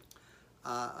involved?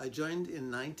 I joined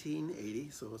in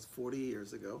 1980, so it's 40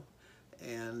 years ago.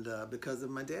 and because of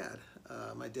my dad.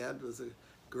 My dad was a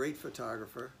great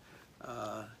photographer,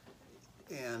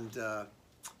 and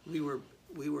we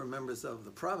were members of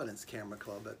the Providence Camera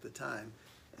Club at the time.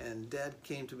 And Dad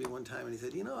came to me one time and he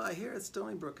said, you know, I hear at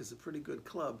Stony Brook is a pretty good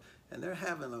club, and they're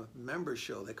having a member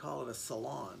show. They call it a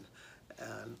salon,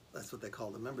 and that's what they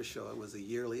call the member show. It was a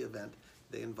yearly event.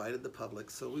 They invited the public,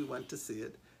 so we went to see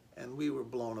it, and we were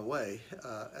blown away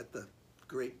at the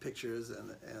great pictures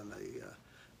and the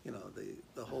you know,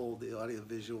 the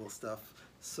audiovisual stuff.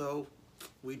 So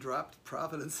we dropped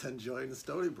Providence and joined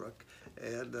Stony Brook,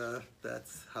 and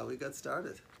that's how we got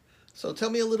started. So tell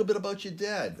me a little bit about your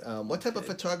dad. What type of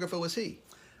photographer was he?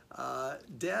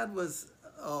 Dad was,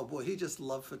 oh boy, he just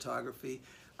loved photography.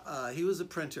 He was a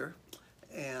printer,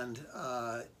 and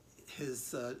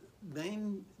his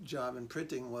main job in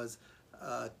printing was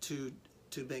to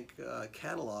make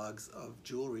catalogs of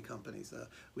jewelry companies.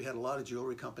 We had a lot of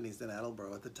jewelry companies in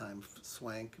Attleboro at the time: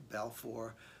 Swank,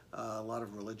 Balfour, a lot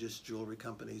of religious jewelry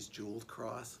companies, Jeweled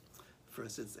Cross, for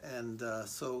instance. And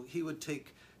so he would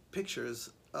take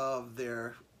pictures of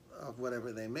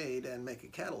whatever they made and make a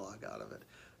catalog out of it.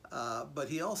 But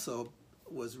he also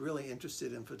was really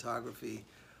interested in photography,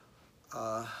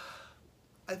 I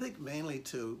think mainly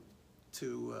to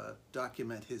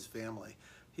document his family.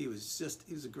 He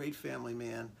was a great family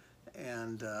man,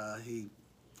 and he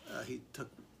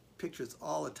took pictures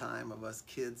all the time of us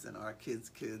kids and our kids'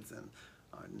 kids and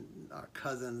our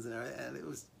cousins, and it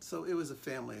was a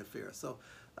family affair. So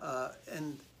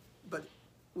but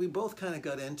we both kind of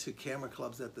got into camera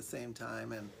clubs at the same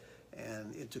time,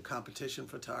 and into competition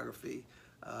photography.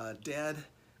 Dad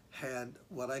had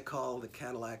what I call the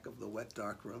Cadillac of the wet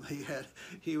dark room.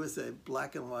 He was a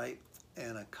black and white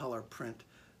and a color print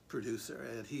producer,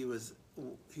 and he was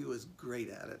great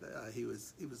at it. He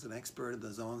was an expert in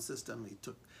the zone system. He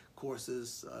took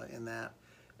courses in that,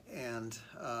 and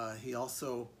he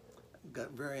also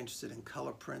got very interested in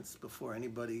color prints before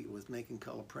anybody was making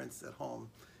color prints at home.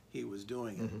 He was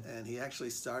doing it, and he actually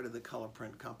started the color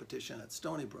print competition at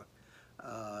Stony Brook.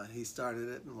 He started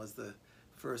it and was the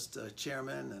first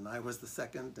chairman, and I was the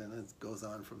second, and it goes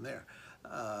on from there.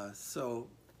 And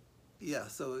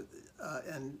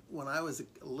when I was a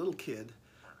little kid,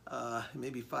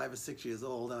 maybe 5 or 6 years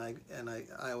old, and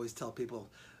I always tell people,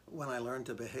 when I learned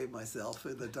to behave myself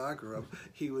in the darkroom,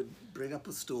 he would bring up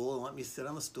a stool and let me sit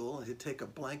on the stool, and he'd take a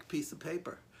blank piece of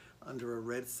paper under a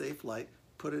red safe light,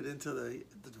 put it into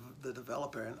the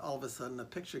developer, and all of a sudden a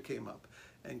picture came up.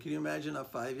 And can you imagine a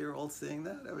 5-year-old seeing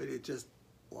that? I mean, it just,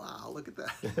 wow, look at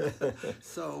that.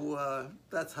 So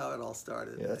that's how it all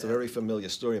started. Yeah, that's a very familiar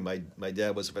story. My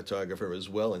dad was a photographer as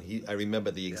well, and I remember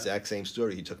the exact same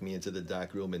story. He took me into the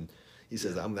dark room, and he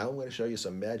says, now I'm going to show you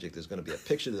some magic. There's going to be a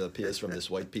picture that appears from this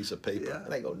white piece of paper.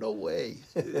 And I go, no way.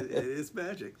 it is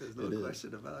magic. There's no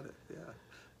question about it.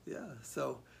 Yeah.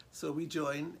 So we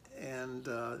joined and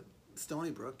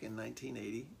Stony Brook in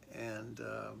 1980, and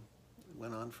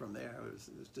went on from there.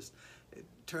 It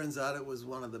turns out it was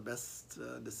one of the best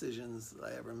decisions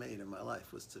I ever made in my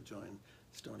life, was to join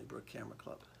Stony Brook Camera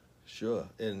Club. Sure.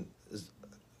 And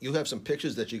you have some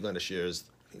pictures that you're going to share.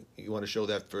 You want to show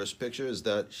that first picture? Is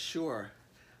that? Sure.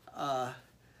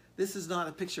 This is not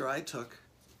a picture I took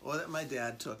or that my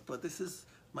dad took, but this is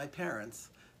my parents,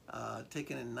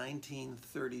 taken in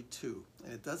 1932.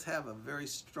 And it does have a very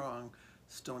strong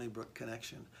Stony Brook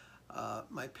connection.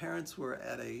 My parents were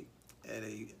at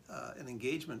an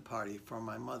engagement party for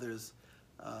my mother's,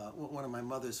 one of my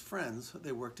mother's friends.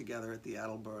 They worked together at the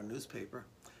Attleboro newspaper,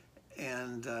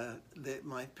 and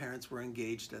my parents were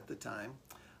engaged at the time.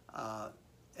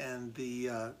 And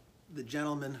the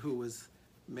gentleman who was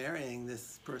marrying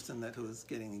this person who was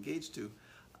getting engaged to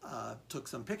took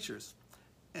some pictures,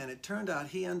 and it turned out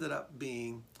he ended up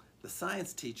being the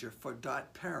science teacher for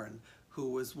Dot Perrin,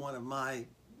 who was one of my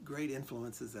great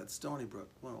influences at Stony Brook.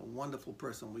 A wonderful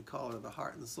person. We call her the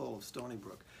heart and soul of Stony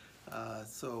Brook.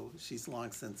 So she's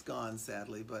long since gone,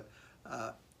 sadly. But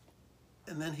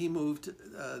and then he moved.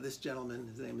 This gentleman,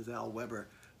 his name is Al Weber,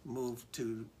 moved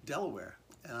to Delaware.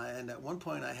 And at one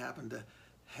point, I happened to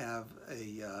have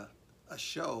a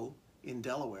show in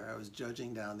Delaware. I was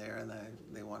judging down there, and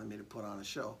they wanted me to put on a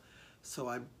show. So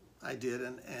I did,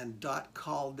 and Dot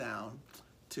called down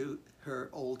to her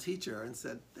old teacher and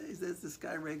said, hey, there's this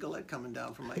guy Ray Gillette coming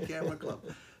down from my camera club.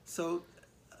 So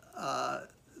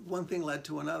one thing led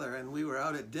to another, and we were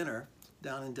out at dinner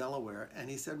down in Delaware, and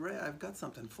he said, Ray, I've got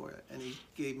something for you. And he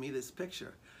gave me this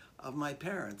picture of my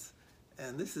parents,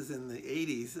 and this is in the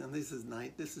 80s, and this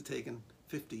is taken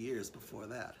 50 years before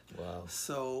that. Wow.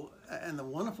 So, and the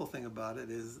wonderful thing about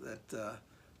it is that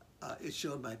it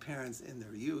showed my parents in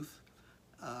their youth,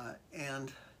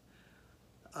 and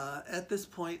At this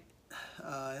point,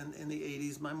 in the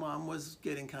 80s, my mom was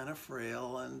getting kind of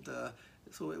frail, and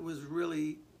so it was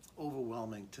really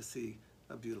overwhelming to see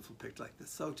a beautiful picture like this.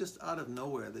 So just out of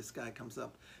nowhere, this guy comes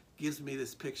up, gives me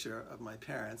this picture of my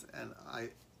parents, and I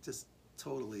just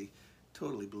totally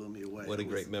blew me away. What a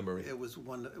great memory. It was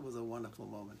a wonderful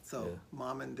moment. So Yeah.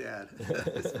 Mom and Dad,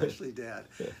 especially Dad,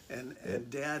 and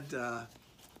Dad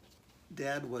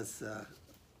was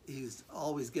he's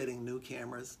always getting new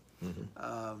cameras,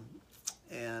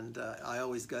 and I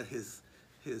always got his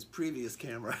previous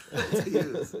camera to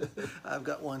use. I've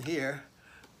got one here.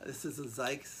 This is a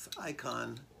Zeiss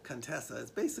Icon Contessa.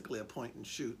 It's basically a point and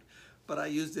shoot, but I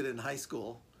used it in high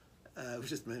school, it was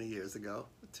just many years ago,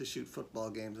 to shoot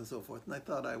football games and so forth, and I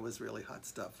thought I was really hot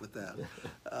stuff with that.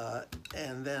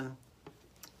 And then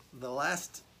the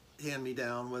last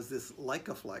hand-me-down was this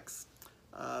Leica Flex,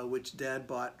 which Dad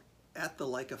bought at the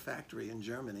Leica factory in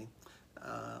Germany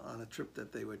on a trip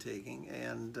that they were taking,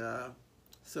 and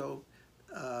so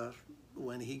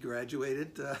when he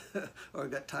graduated or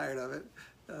got tired of it,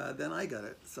 then I got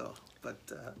it. So, but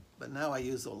now I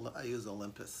use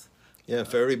Olympus. Yeah,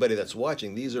 for everybody that's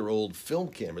watching, these are old film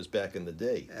cameras back in the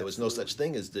day. There was no such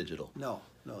thing as digital. No,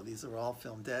 these are all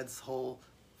film. Dad's whole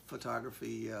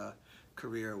photography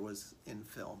career was in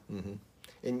film.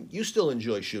 And you still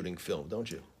enjoy shooting film, don't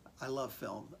you? I love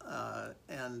film,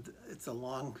 and it's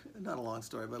not a long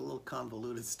story, but a little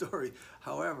convoluted story.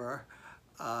 However,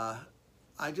 I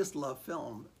just love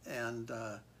film, and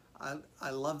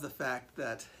I love the fact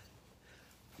that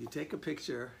you take a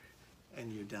picture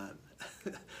and you're done.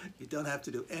 You don't have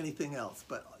to do anything else,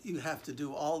 but you have to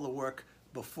do all the work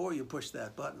before you push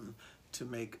that button to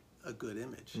make a good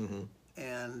image.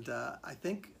 And I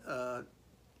think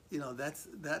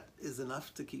that is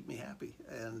enough to keep me happy.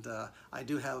 And I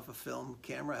do have a film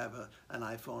camera. I have an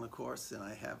iPhone, of course, and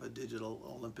I have a digital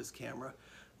Olympus camera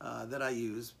that I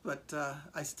use. But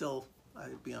I'll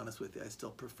be honest with you, I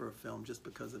still prefer film just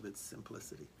because of its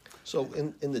simplicity. So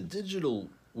in the digital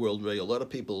world, Ray, a lot of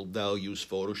people now use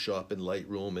Photoshop and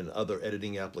Lightroom and other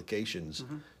editing applications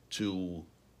to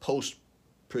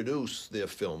post-produce their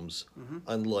films,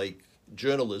 unlike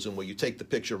journalism, where you take the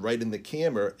picture right in the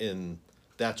camera and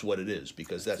that's what it is,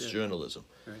 because that's journalism.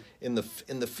 Right. In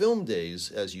the film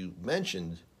days, as you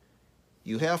mentioned,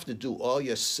 you have to do all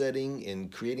your setting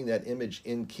and creating that image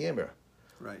in camera.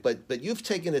 Right. But you've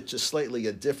taken it to slightly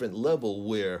a different level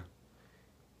where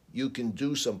you can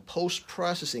do some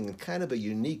post-processing in kind of a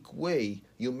unique way.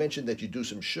 You mentioned that you do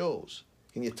some shows.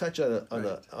 Can you touch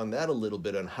on that a little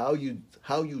bit, on how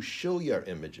you show your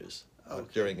images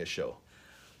during a show?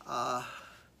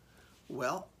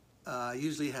 Well, I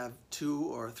usually have 2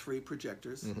 or 3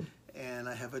 projectors, and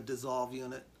I have a dissolve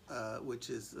unit, which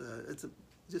is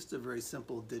just a very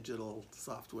simple digital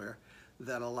software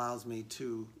that allows me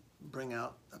to bring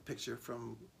out a picture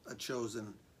from a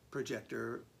chosen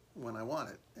projector when I want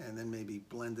it, and then maybe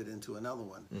blend it into another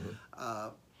one.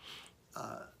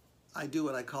 I do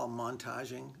what I call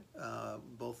montaging,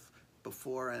 both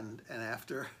before and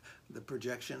after the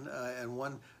projection. And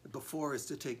one before is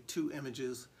to take 2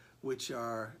 images which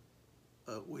are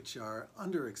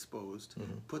underexposed,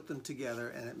 put them together,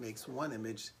 and it makes one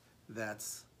image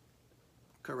that's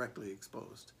correctly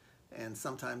exposed. And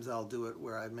sometimes I'll do it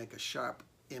where I make a sharp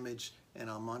image and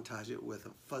I'll montage it with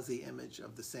a fuzzy image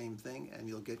of the same thing, and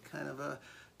you'll get kind of a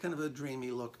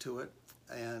dreamy look to it.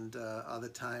 And other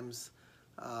times,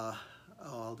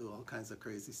 I'll do all kinds of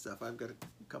crazy stuff. I've got a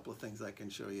couple of things I can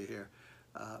show you here,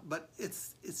 but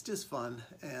it's just fun.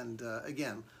 And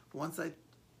again, once I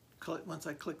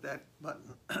click that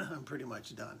button, I'm pretty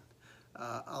much done.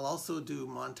 I'll also do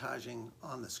montaging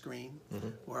on the screen,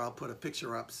 where I'll put a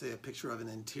picture up, say a picture of an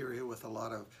interior with a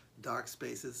lot of dark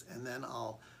spaces, and then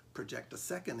I'll project a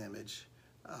second image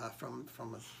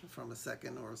from a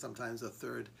second or sometimes a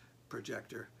third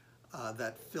projector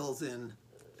that fills in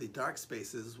the dark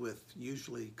spaces with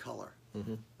usually color.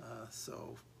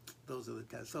 So those are the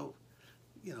kinds. So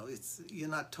you're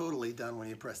not totally done when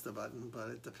you press the button, but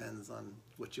it depends on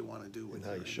what you want to do with and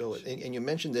how your you show image. it. And you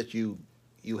mentioned that you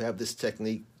have this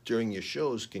technique during your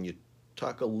shows. Can you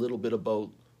talk a little bit about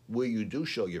where you do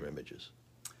show your images?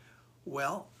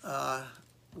 Well,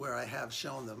 where I have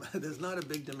shown them, there's not a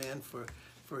big demand for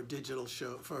digital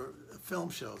for film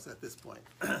shows at this point.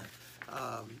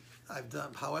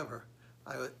 However,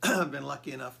 I've been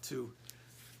lucky enough to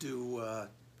do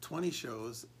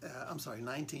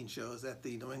 19 shows at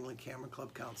the New England Camera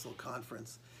Club Council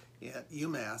conference at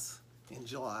UMass in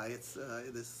July.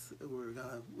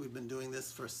 We've been doing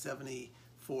this for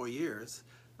 74 years,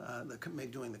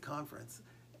 doing the conference,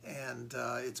 and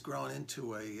it's grown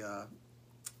into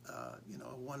you know,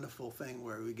 a wonderful thing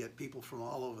where we get people from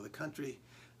all over the country,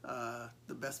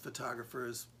 the best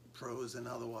photographers, pros and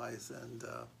otherwise, and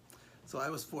so I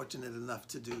was fortunate enough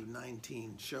to do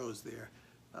 19 shows there.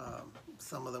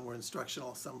 Some of them were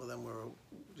instructional, some of them were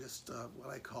just what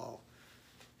I call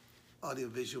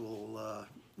audiovisual,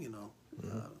 you know,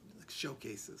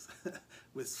 showcases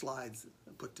with slides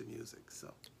put to music.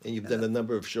 So. And you've done a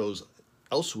number of shows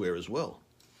elsewhere as well.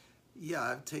 Yeah,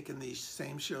 I've taken these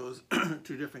same shows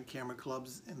to different camera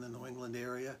clubs in the New England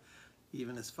area,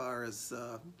 even as far as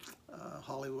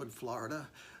Hollywood, Florida,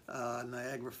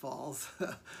 Niagara Falls,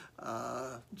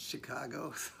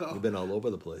 Chicago. So, You've been all over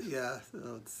the place. yeah,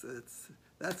 so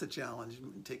that's a challenge,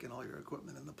 taking all your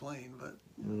equipment in the plane, but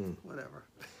whatever.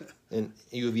 And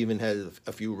you've even had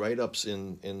a few write-ups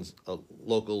in a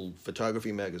local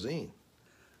photography magazine.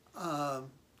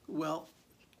 Well,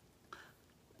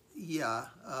 yeah,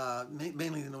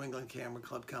 mainly the New England Camera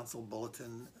Club Council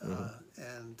Bulletin,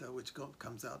 and which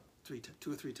comes out 2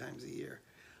 or 3 times a year.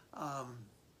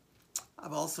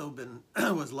 I've also been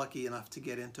was lucky enough to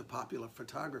get into popular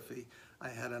photography. I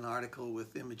had an article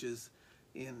with images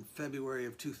in February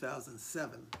of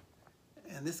 2007,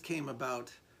 and this came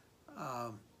about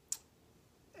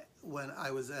when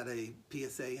I was at a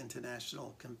PSA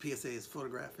International. PSA is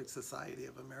Photographic Society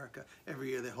of America. Every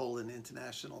year they hold an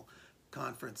international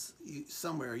conference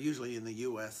somewhere, usually in the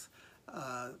U.S.,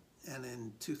 and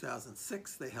in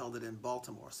 2006 they held it in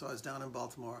Baltimore. So I was down in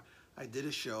Baltimore, I did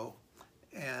a show,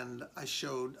 and I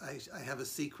have a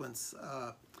sequence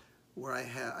where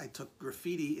I took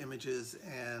graffiti images,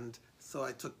 and so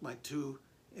I took my 2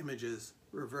 images,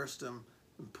 reversed them,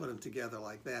 and put them together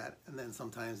like that, and then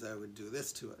sometimes I would do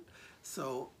this to it.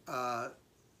 So,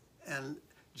 and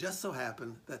just so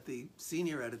happened that the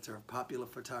senior editor of Popular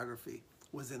Photography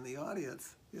was in the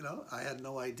audience. You know, I had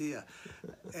no idea,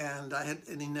 and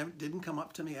he didn't come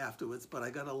up to me afterwards, but I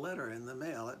got a letter in the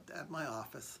mail at my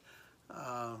office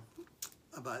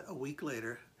about a week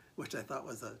later, which I thought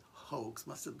was a hoax.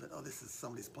 Must have been, oh, this is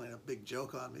somebody's playing a big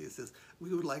joke on me. It says,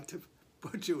 we would like to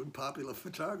put you in Popular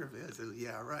Photography. I said,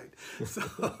 yeah, right. So,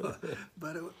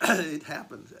 but it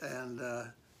happened, and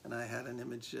I had an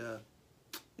image.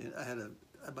 I had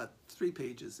about 3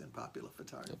 pages in Popular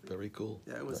Photography. Yeah, very cool.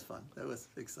 Yeah, it was fun. That was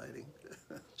exciting.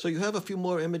 So you have a few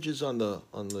more images on the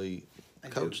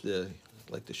couch there. I'd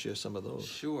like to share some of those.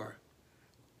 Sure.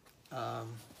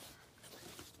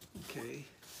 Okay,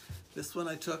 this one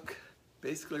I took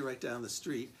basically right down the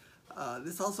street.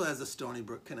 This also has a Stony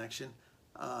Brook connection.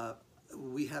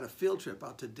 We had a field trip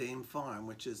out to Dame Farm,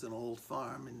 which is an old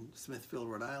farm in Smithfield,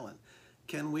 Rhode Island.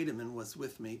 Ken Wiedemann was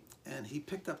with me, and he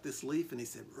picked up this leaf and he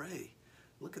said, Ray,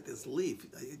 look at this leaf.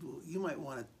 You might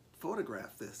want to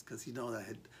photograph this, because you know that I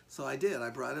had. So I did. I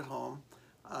brought it home.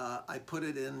 I put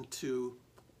it into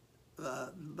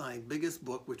my biggest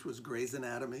book, which was Gray's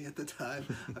Anatomy at the time.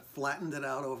 I flattened it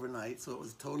out overnight, so it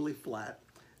was totally flat.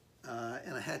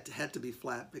 And I had to be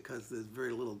flat because there's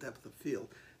very little depth of field.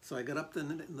 So I got up the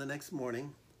next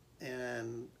morning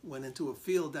and went into a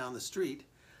field down the street.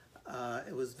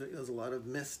 It was a lot of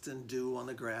mist and dew on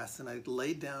the grass, and I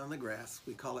laid down on the grass.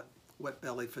 We call it wet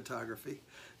belly photography,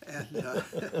 and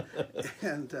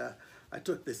and I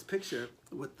took this picture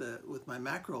with my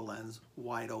macro lens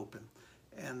wide open.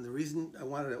 And the reason I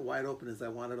wanted it wide open is I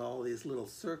wanted all these little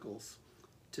circles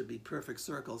to be perfect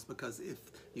circles, because if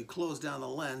you close down the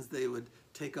lens, they would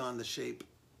take on the shape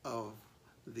of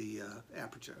the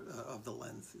aperture of the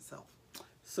lens itself.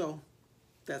 So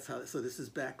that's how. So this is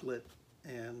backlit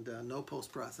and no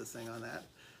post-processing on that.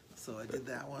 So I did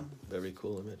that one. Very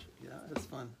cool image. Yeah, it's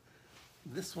fun.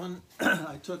 This one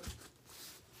I took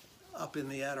up in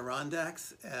the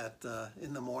Adirondacks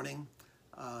in the morning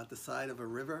at the side of a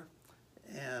river,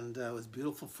 and it was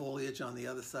beautiful foliage on the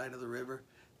other side of the river,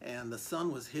 and the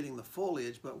sun was hitting the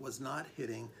foliage but was not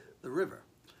hitting the river.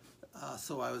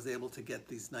 So I was able to get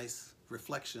these nice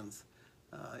reflections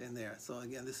in there. So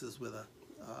again, this is with a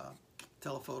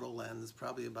telephoto lens,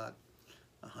 probably about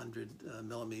 100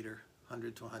 millimeter,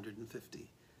 100 to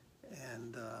 150,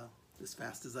 and as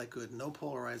fast as I could. No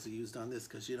polarizer used on this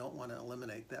because you don't want to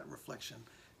eliminate that reflection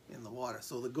in the water.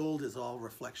 So the gold is all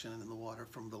reflection in the water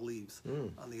from the leaves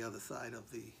on the other side of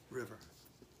the river.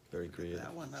 Very creative.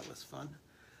 That one, that was fun.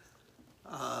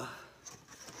 I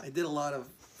did a lot of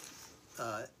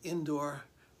indoor,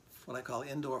 what I call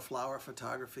indoor flower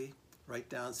photography, right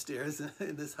downstairs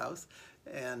in this house,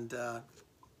 and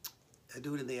I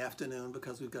do it in the afternoon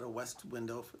because we've got a west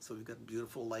window, so we've got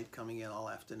beautiful light coming in all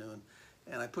afternoon.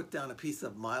 And I put down a piece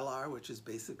of Mylar, which is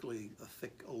basically a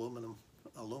thick aluminum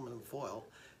foil,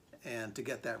 and to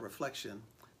get that reflection.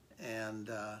 and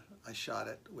I shot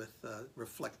it with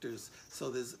reflectors. So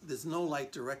there's no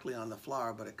light directly on the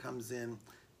flower, but it comes in,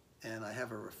 and I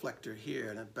have a reflector here,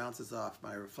 and it bounces off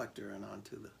my reflector and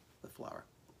onto the flower.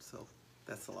 So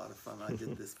that's a lot of fun. I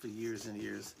did this for years and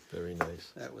years. Very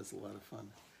nice. That was a lot of fun.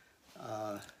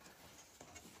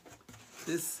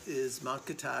 This is Mount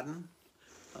Katahdin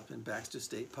up in Baxter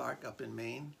State Park up in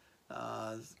Maine.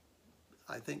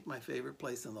 I think my favorite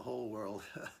place in the whole world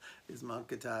is Mount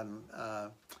Katahdin.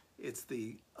 It's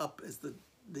the upper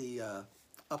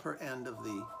end of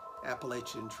the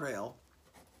Appalachian Trail,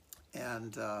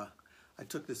 and I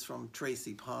took this from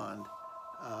Tracy Pond.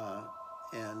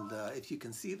 And if you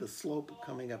can see the slope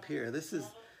coming up here, this is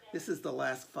the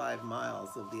last 5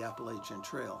 miles of the Appalachian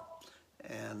Trail,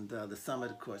 and the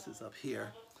summit, of course, is up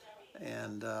here.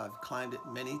 And I've climbed it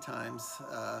many times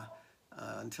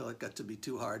until it got to be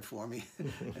too hard for me,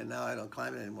 and now I don't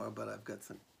climb it anymore. But I've got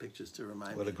some pictures to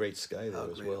remind me. What a great sky there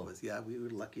as well. It was. Yeah, we were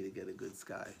lucky to get a good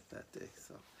sky that day,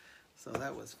 so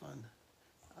that was fun.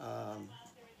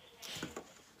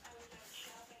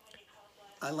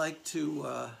 I like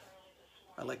to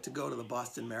go to the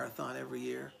Boston Marathon every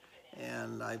year,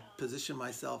 and I position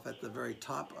myself at the very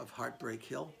top of Heartbreak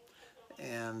Hill,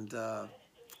 and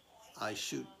I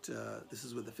shoot, this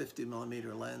is with a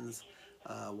 50mm lens,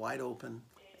 wide open,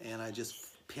 and I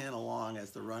just pan along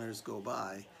as the runners go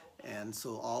by, and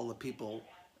so all the people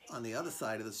on the other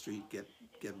side of the street get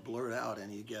blurred out,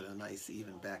 and you get a nice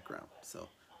even background. So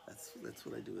that's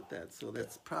what I do with that. So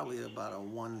that's probably about a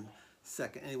 1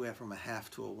 second, anywhere from a half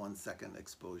to a 1 second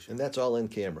exposure. And that's all in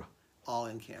camera. All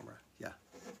in camera, yeah.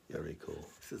 Very cool.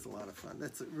 This is a lot of fun.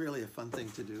 That's really a fun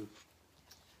thing to do.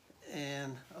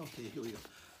 And okay, here we go.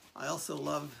 I also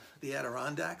love the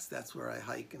Adirondacks. That's where I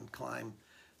hike and climb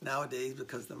nowadays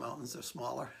because the mountains are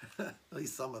smaller. At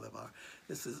least some of them are.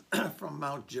 This is from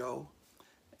Mount Joe,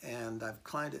 and I've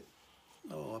climbed it,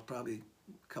 probably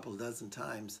a couple dozen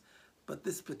times. But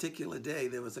this particular day,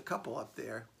 there was a couple up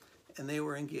there, and they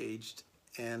were engaged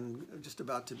and just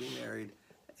about to be married.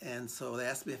 And so they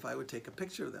asked me if I would take a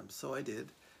picture of them. So I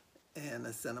did, and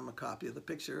I sent them a copy of the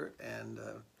picture, and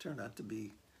turned out to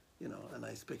be, a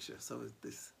nice picture. So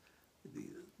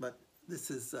but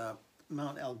this is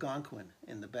Mount Algonquin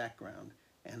in the background,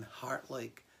 and Heart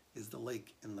Lake is the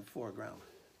lake in the foreground.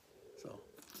 So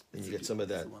and you get some of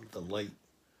that, the light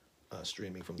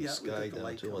streaming from the sky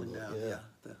down too. Yeah,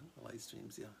 the light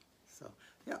streams. Yeah. So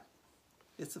yeah,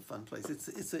 it's a fun place.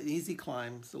 It's an easy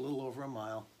climb. It's a little over a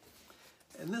mile,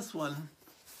 and this one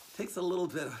takes a little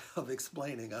bit of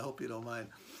explaining. I hope you don't mind,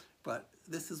 but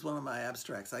this is one of my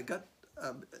abstracts.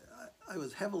 I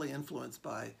was heavily influenced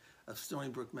by a Stony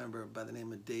Brook member by the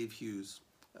name of Dave Hughes.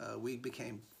 We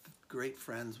became great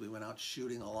friends. We went out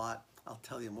shooting a lot. I'll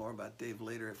tell you more about Dave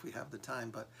later if we have the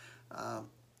time, but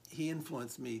he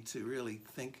influenced me to really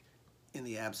think in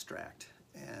the abstract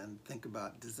and think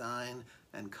about design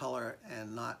and color,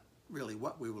 and not really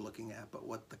what we were looking at, but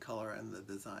what the color and the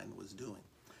design was doing.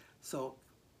 So,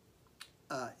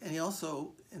 and he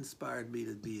also inspired me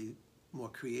to be more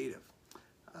creative.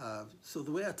 So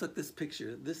the way I took this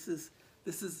picture, this is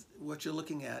what you're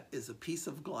looking at is a piece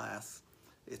of glass.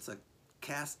 It's a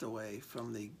castaway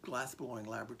from the glass-blowing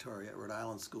laboratory at Rhode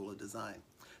Island School of Design.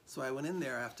 So I went in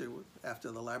there after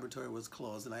the laboratory was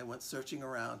closed, and I went searching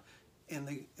around in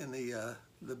the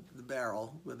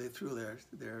barrel where they threw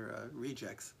their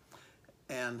rejects,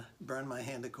 and burned my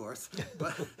hand, of course.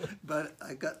 but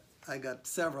I got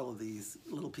several of these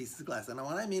little pieces of glass, and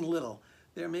when I mean little,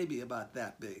 they're maybe about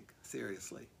that big,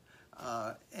 seriously.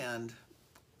 And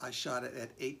I shot it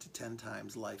at 8 to 10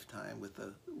 times lifetime with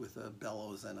a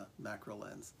bellows and a macro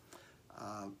lens.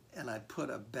 And I put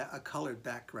a colored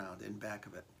background in back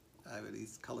of it. I have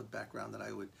these colored background that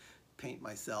I would paint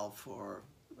myself, or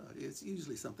it's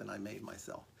usually something I made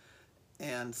myself.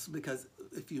 And because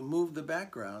if you move the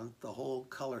background, the whole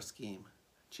color scheme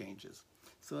changes.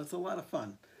 So it's a lot of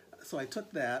fun. So I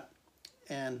took that,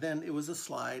 and then it was a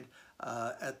slide.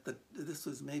 This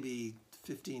was maybe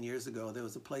 15 years ago. There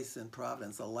was a place in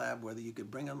Providence, a lab where you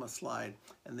could bring them a slide,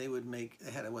 and they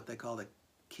had what they called a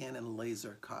Canon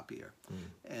laser copier.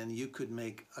 And you could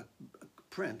make a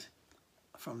print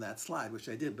from that slide, which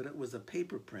I did, but it was a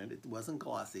paper print. It wasn't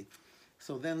glossy.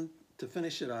 So then to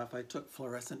finish it off, I took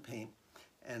fluorescent paint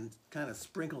and kind of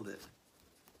sprinkled it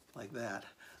like that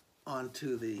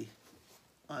onto the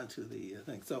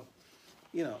thing. So,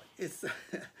 it's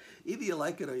either you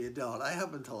like it or you don't. I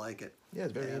happen to like it. Yeah,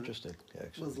 it's very interesting,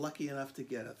 actually. Was lucky enough to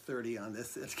get a 30 on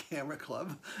this at Camera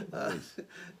Club. Nice.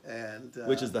 And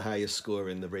which is the highest score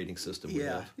in the rating system we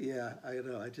have. Yeah, I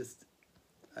know.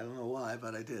 I don't know why,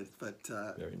 but I did. But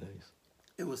very nice.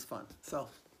 It was fun. So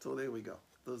there we go.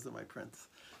 those are my prints.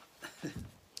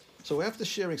 So after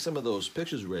sharing some of those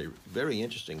pictures, Ray, very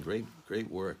interesting, great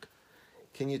work.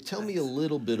 Can you tell me a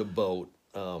little bit about,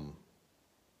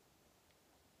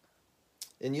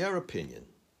 in your opinion,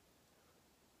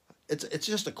 it's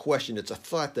just a question, it's a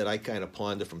thought that I kind of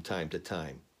ponder from time to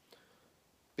time.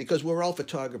 Because we're all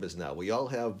photographers now. We all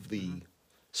have the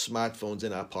smartphones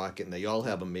in our pocket, and they all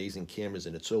have amazing cameras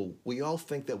in it. So we all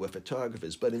think that we're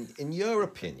photographers. But in your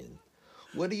opinion,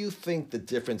 what do you think the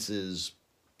difference is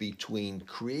between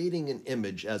creating an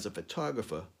image as a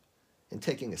photographer and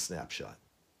taking a snapshot?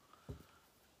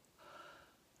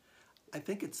 I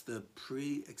think it's the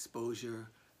pre-exposure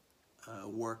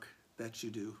work that you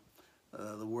do,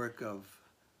 the work of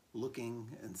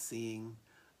looking and seeing,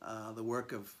 the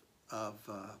work of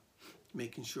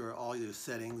making sure all your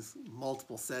settings,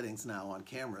 multiple settings now on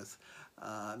cameras,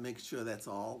 making sure that's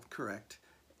all correct,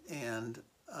 and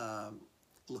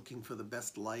looking for the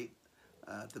best light,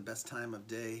 the best time of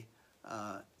day,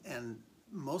 and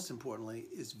most importantly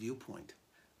is viewpoint.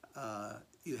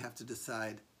 You have to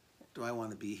decide, do I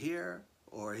want to be here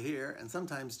or here? And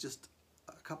sometimes just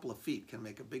a couple of feet can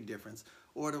make a big difference.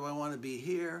 Or do I want to be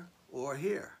here or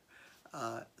here?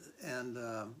 You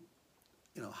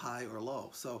know, high or low.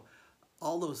 So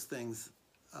all those things,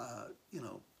 you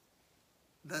know,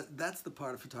 that's the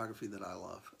part of photography that I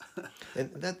love.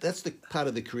 And that's the part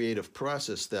of the creative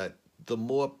process, that the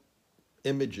more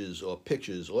images or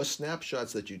pictures or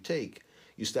snapshots that you take,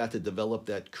 you start to develop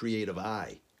that creative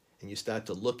eye, and you start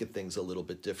to look at things a little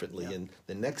bit differently. Yeah. And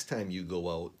the next time you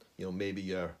go out, you know, maybe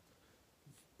your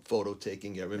photo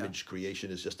taking, your image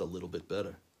creation is just a little bit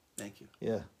better. Thank you.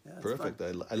 Yeah, perfect.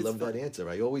 I love that answer.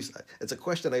 It's a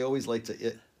question I always like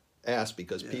to ask,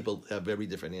 because people have very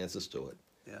different answers to it.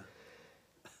 Yeah.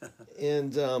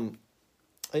 And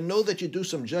I know that you do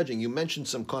some judging. You mentioned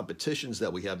some competitions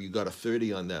that we have. You got a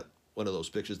 30 on that, one of those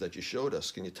pictures that you showed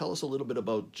us. Can you tell us a little bit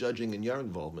about judging and your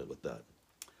involvement with that?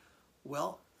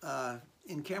 Well,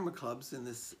 in camera clubs in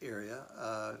this area,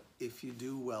 if you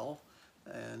do well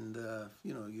and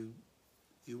you know, you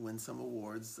win some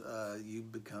awards, you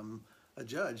become a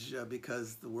judge,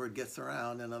 because the word gets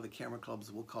around and other camera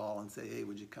clubs will call and say, hey,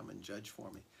 would you come and judge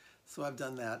for me? So I've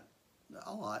done that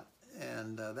a lot,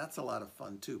 and that's a lot of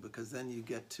fun too, because then you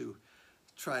get to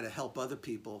try to help other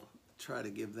people, try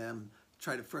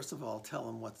to first of all tell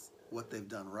them what they've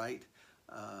done right,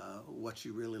 what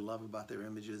you really love about their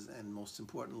images, and most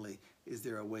importantly, is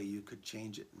there a way you could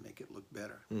change it and make it look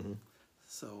better? Mm-hmm.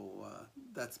 So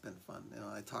that's been fun. You know,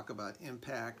 I talk about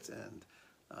impact, and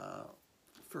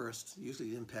first,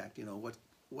 usually impact, you know,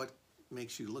 what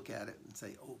makes you look at it and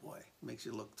say, oh boy, makes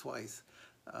you look twice.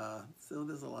 So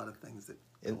there's a lot of things that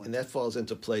and that falls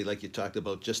into play, like you talked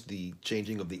about, just the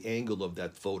changing of the angle of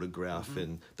that photograph,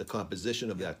 and the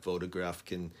composition of that photograph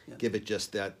can give it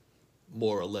just that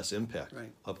more or less impact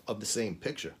of the same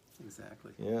picture.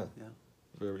 Exactly. Yeah.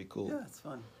 Very cool. Yeah, it's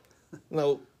fun.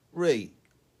 Now, Ray,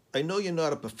 I know you're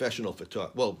not a professional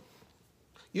photographer. Well,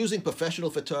 using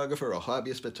professional photographer or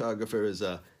hobbyist photographer is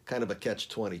a kind of a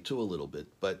catch-22 a little bit.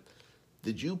 But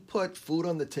did you put food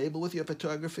on the table with your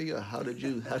photography, or how did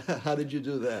you how did you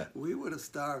do that? We would have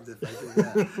starved if I did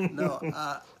that. No,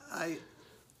 I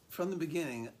from the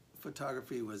beginning,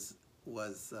 photography was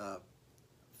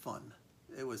fun.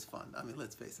 It was fun. I mean,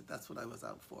 let's face it, that's what I was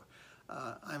out for.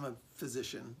 I'm a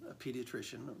physician, a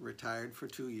pediatrician, retired for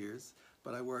 2 years,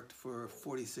 but I worked for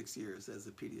 46 years as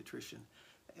a pediatrician,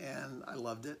 and I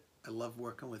loved it. I love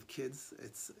working with kids.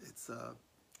 It's a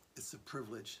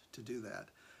privilege to do that,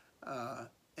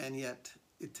 and yet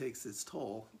it takes its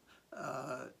toll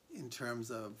in terms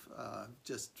of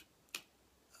just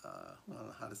I don't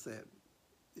know how to say it.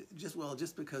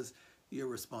 Just because you're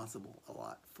responsible a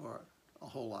lot for a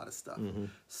whole lot of stuff. Mm-hmm.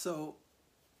 So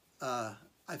I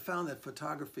found that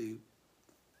photography,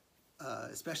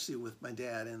 especially with my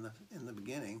dad in the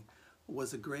beginning,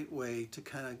 was a great way to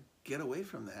kind of get away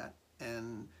from that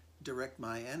and direct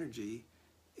my energy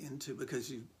into,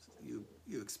 because you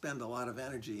expend a lot of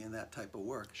energy in that type of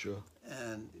work. Sure.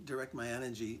 And direct my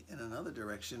energy in another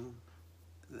direction,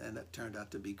 and that turned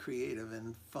out to be creative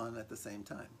and fun at the same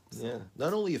time. So. Yeah.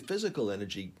 Not only your physical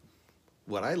energy,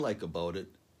 what I like about it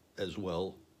as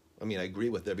well, I mean, I agree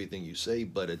with everything you say,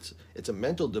 but it's a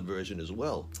mental diversion as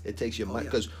well. It takes your mind,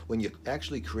 because when you're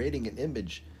actually creating an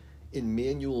image in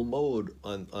manual mode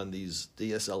on these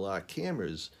DSLR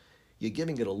cameras, you're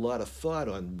giving it a lot of thought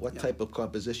on what type of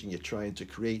composition you're trying to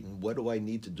create, and what do I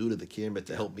need to do to the camera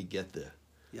to help me get there.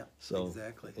 Yeah, so,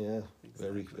 exactly. Yeah,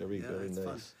 exactly. Very nice.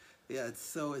 Fun. Yeah,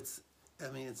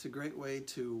 it's a great way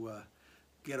to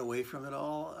get away from it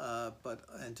all,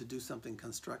 and to do something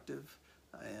constructive,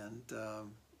 and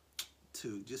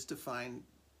to, just to find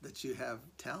that you have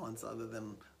talents other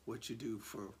than what you do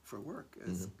for work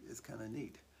is kind of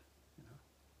neat.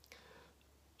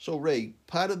 So Ray,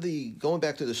 part of going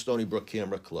back to the Stony Brook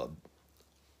Camera Club,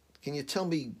 can you tell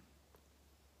me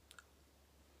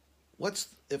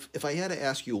if I had to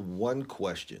ask you one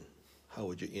question, how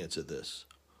would you answer this?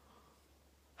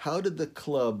 How did the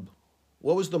club,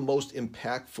 what was the most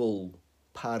impactful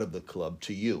part of the club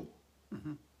to you?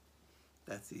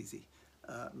 That's easy.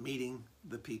 Meeting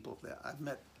the people there. I've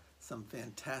met some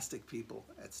fantastic people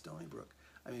at Stony Brook.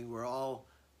 I mean, we're all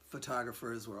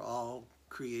photographers, we're all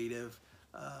creative,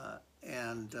 but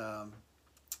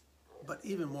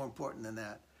even more important than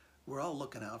that, we're all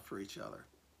looking out for each other.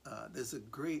 There's a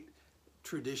great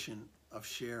tradition of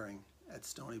sharing at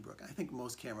Stony Brook. I think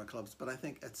most camera clubs, but I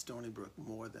think at Stony Brook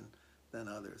more than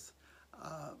others.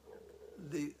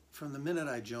 From the minute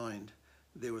I joined,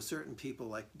 there were certain people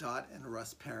like Dot and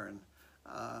Russ Perrin.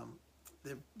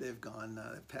 They've gone,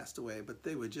 they've passed away, but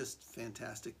they were just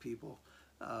fantastic people.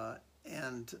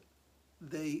 And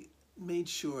they made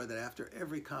sure that after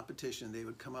every competition, they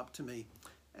would come up to me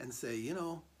and say, you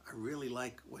know, I really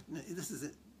like what, this is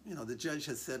it. You know, the judge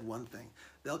has said one thing.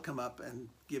 They'll come up and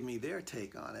give me their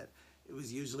take on it. It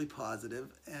was usually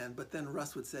positive, but then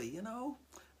Russ would say, you know,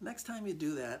 next time you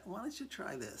do that, why don't you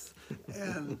try this?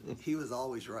 And he was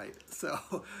always right. So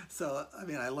I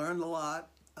mean, I learned a lot,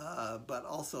 but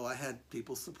also I had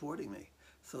people supporting me.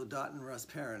 So Dot and Russ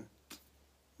Perrin,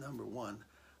 number one.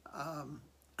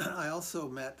 I also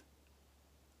met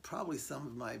probably some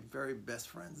of my very best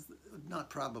friends,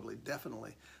 not probably,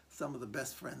 definitely, some of the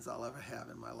best friends I'll ever have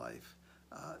in my life.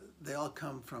 They all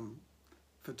come from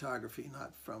photography,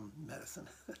 not from medicine.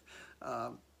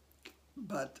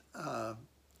 But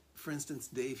for instance,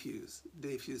 Dave Hughes.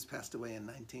 Dave Hughes passed away in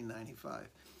 1995.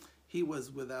 He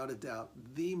was without a doubt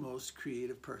the most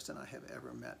creative person I have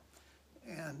ever met.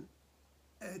 And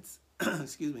it's,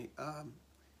 excuse me,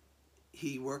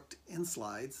 he worked in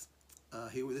slides.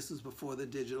 This was before the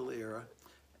digital era.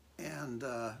 And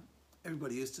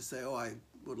everybody used to say, oh, I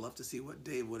would love to see what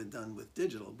Dave would have done with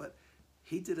digital, but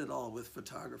he did it all with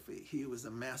photography. He was a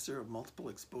master of multiple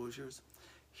exposures.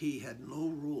 He had no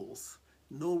rules.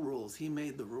 No rules. He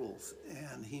made the rules,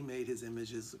 and he made his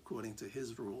images according to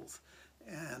his rules.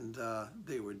 And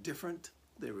they were different,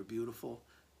 they were beautiful,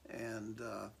 and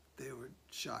they were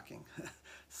shocking.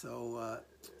 So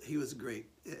he was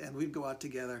great. And we'd go out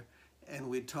together, and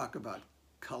we'd talk about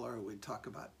color, we'd talk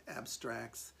about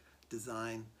abstracts,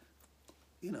 design.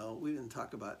 You know, we didn't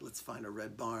talk about let's find a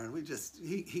red barn. We just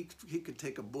he could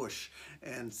take a bush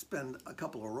and spend a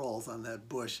couple of rolls on that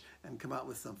bush and come out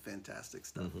with some fantastic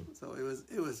stuff. So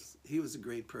he was a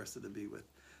great person to be with.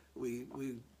 We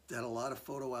had a lot of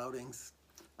photo outings.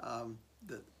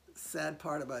 The sad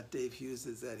part about Dave Hughes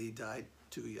is that he died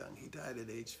too young. He died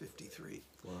at age 53.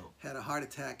 Wow. Had a heart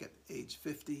attack at age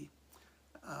 50,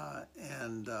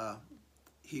 and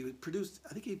he produced.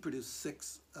 I think he produced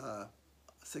six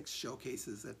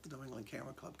showcases at the New England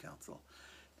Camera Club Council.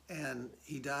 And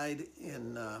he died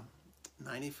in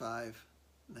 1995,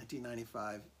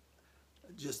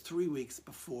 just 3 weeks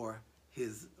before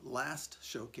his last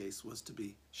showcase was to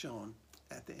be shown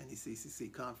at the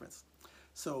NECCC conference.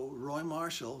 So Roy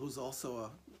Marshall, who's also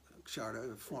a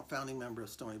founding member of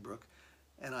Stony Brook,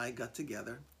 and I got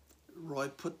together. Roy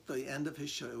put the end of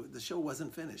his show, the show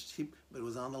wasn't finished, but it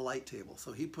was on the light table,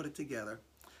 so he put it together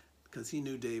because he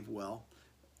knew Dave well.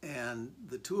 And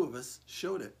the two of us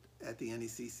showed it at the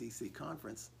NECCC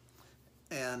conference.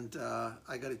 And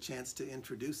I got a chance to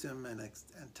introduce him and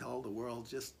tell the world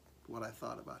just what I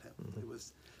thought about him.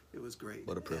 It was great.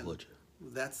 What a privilege.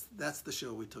 And that's the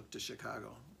show we took to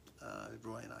Chicago,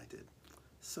 Roy and I did.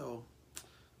 So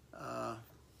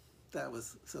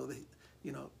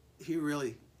he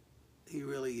really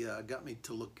got me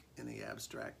to look in the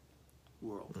abstract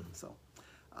world. So.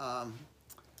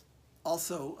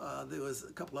 Also, there was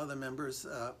a couple other members.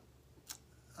 I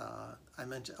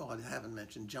haven't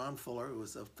mentioned John Fuller, who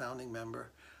was a founding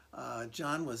member.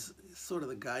 John was sort of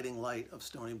the guiding light of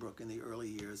Stony Brook in the early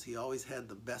years. He always had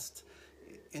the best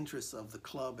interests of the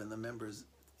club and the members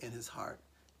in his heart.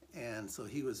 And so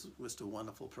he was just a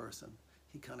wonderful person.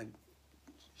 He kind of,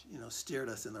 steered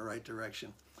us in the right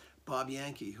direction. Bob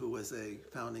Yankee, who was a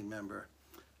founding member.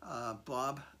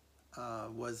 Bob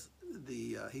was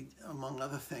among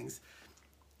other things,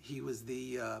 he was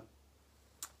the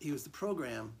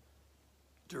program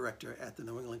director at the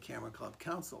New England Camera Club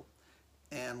Council.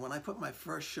 And when I put my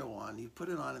first show on, you put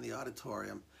it on in the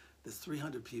auditorium, there's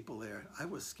 300 people there. I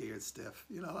was scared stiff.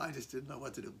 I just didn't know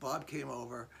what to do. Bob came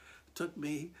over, took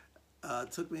me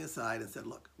aside and said,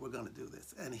 look, we're going to do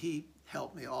this. And he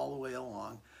helped me all the way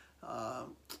along. I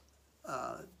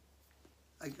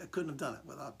couldn't have done it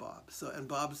without Bob. So, and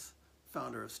Bob's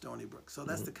founder of Stony Brook. So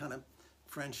that's the kind of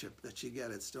friendship that you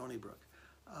get at Stony Brook.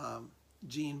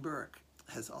 Jean Burke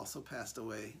has also passed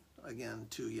away, again,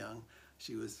 too young.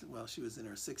 She was in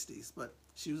her 60s, but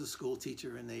she was a school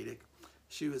teacher in Natick.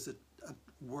 She was a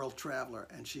world traveler,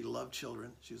 and she loved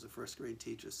children. She was a first grade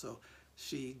teacher, so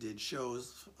she did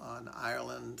shows on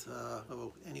Ireland,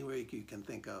 anywhere you can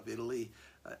think of, Italy,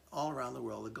 all around the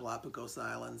world, the Galapagos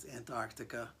Islands,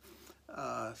 Antarctica.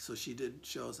 So she did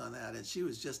shows on that, and she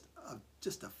was just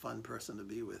a fun person to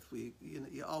be with.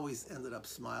 You always ended up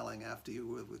smiling after you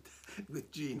were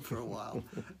with Jean for a while.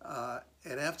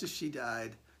 And after she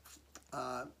died,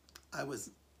 I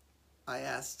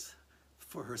asked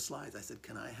for her slides. I said,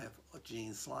 "Can I have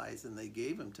Jean's slides?" And they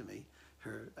gave them to me.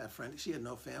 A friend, she had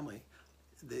no family.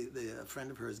 A friend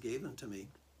of hers gave them to me,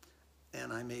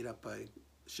 and I made up a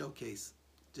showcase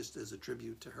just as a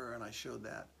tribute to her, and I showed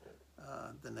that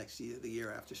the next year, the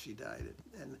year after she died.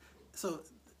 And so,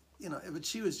 but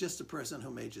she was just a person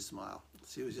who made you smile.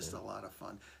 She was just a lot of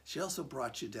fun. She also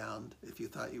brought you down, if you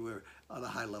thought you were on a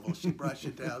high level, she brought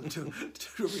you down to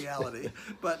reality,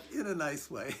 but in a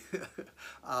nice way.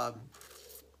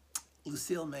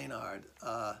 Lucille Maynard.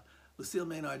 Lucille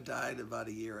Maynard died about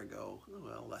a year ago,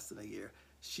 well, less than a year.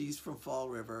 She's from Fall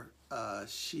River.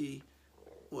 She's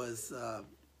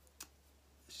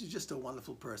just a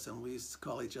wonderful person. We used to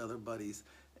call each other buddies.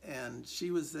 And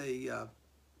she was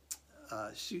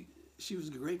she was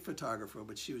a great photographer,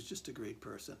 but she was just a great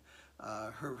person.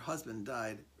 Her husband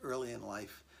died early in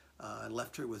life and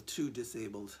left her with 2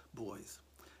 disabled boys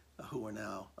who are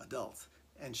now adults.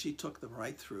 And she took them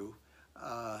right through.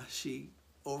 She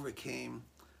overcame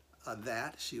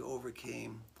that. She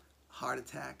overcame heart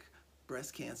attack,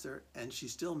 breast cancer, and she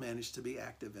still managed to be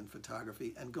active in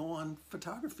photography and go on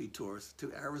photography tours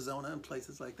to Arizona and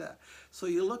places like that. So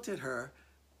you looked at her,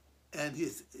 and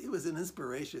it was an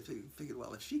inspiration. You figured,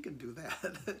 well, if she can do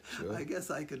that, sure, I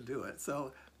guess I can do it.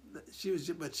 So she was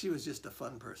just a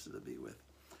fun person to be with.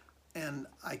 And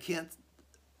I can't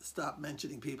stop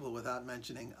mentioning people without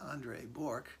mentioning Andre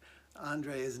Bork.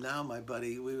 Andre is now my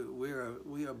buddy. We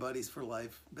are buddies for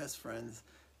life, best friends,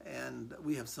 and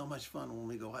we have so much fun when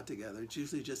we go out together. It's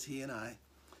usually just he and I,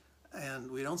 and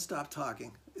we don't stop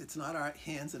talking. It's not our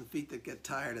hands and feet that get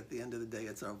tired at the end of the day,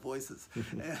 it's our voices.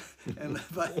 and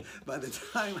by the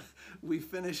time we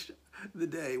finish the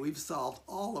day, we've solved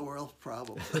all the world's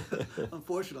problems.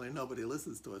 Unfortunately, nobody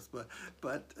listens to us,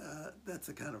 but that's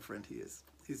the kind of friend he is.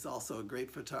 He's also a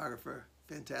great photographer,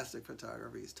 fantastic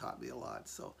photographer. He's taught me a lot.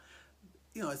 So,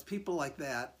 it's people like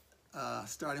that,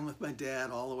 starting with my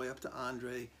dad all the way up to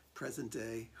Andre, present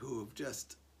day, who have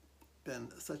just been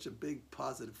such a big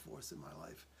positive force in my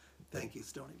life. Thank you,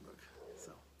 Stony Brook.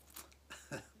 So.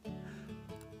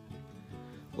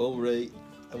 Well, Ray,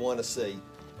 I want to say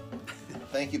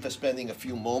thank you for spending a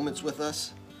few moments with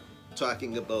us,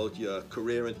 talking about your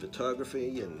career in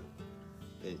photography and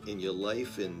in your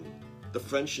life and the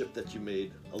friendship that you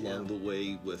made along the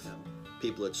way with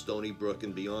people at Stony Brook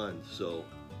and beyond. So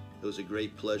it was a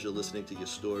great pleasure listening to your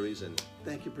stories, and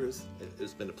thank you, Bruce.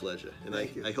 It's been a pleasure. And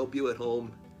I hope you at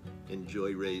home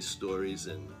enjoy Ray's stories,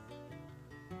 and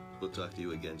we'll talk to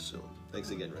you again soon.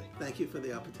 Thanks again, Ray. Thank you for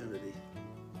the opportunity.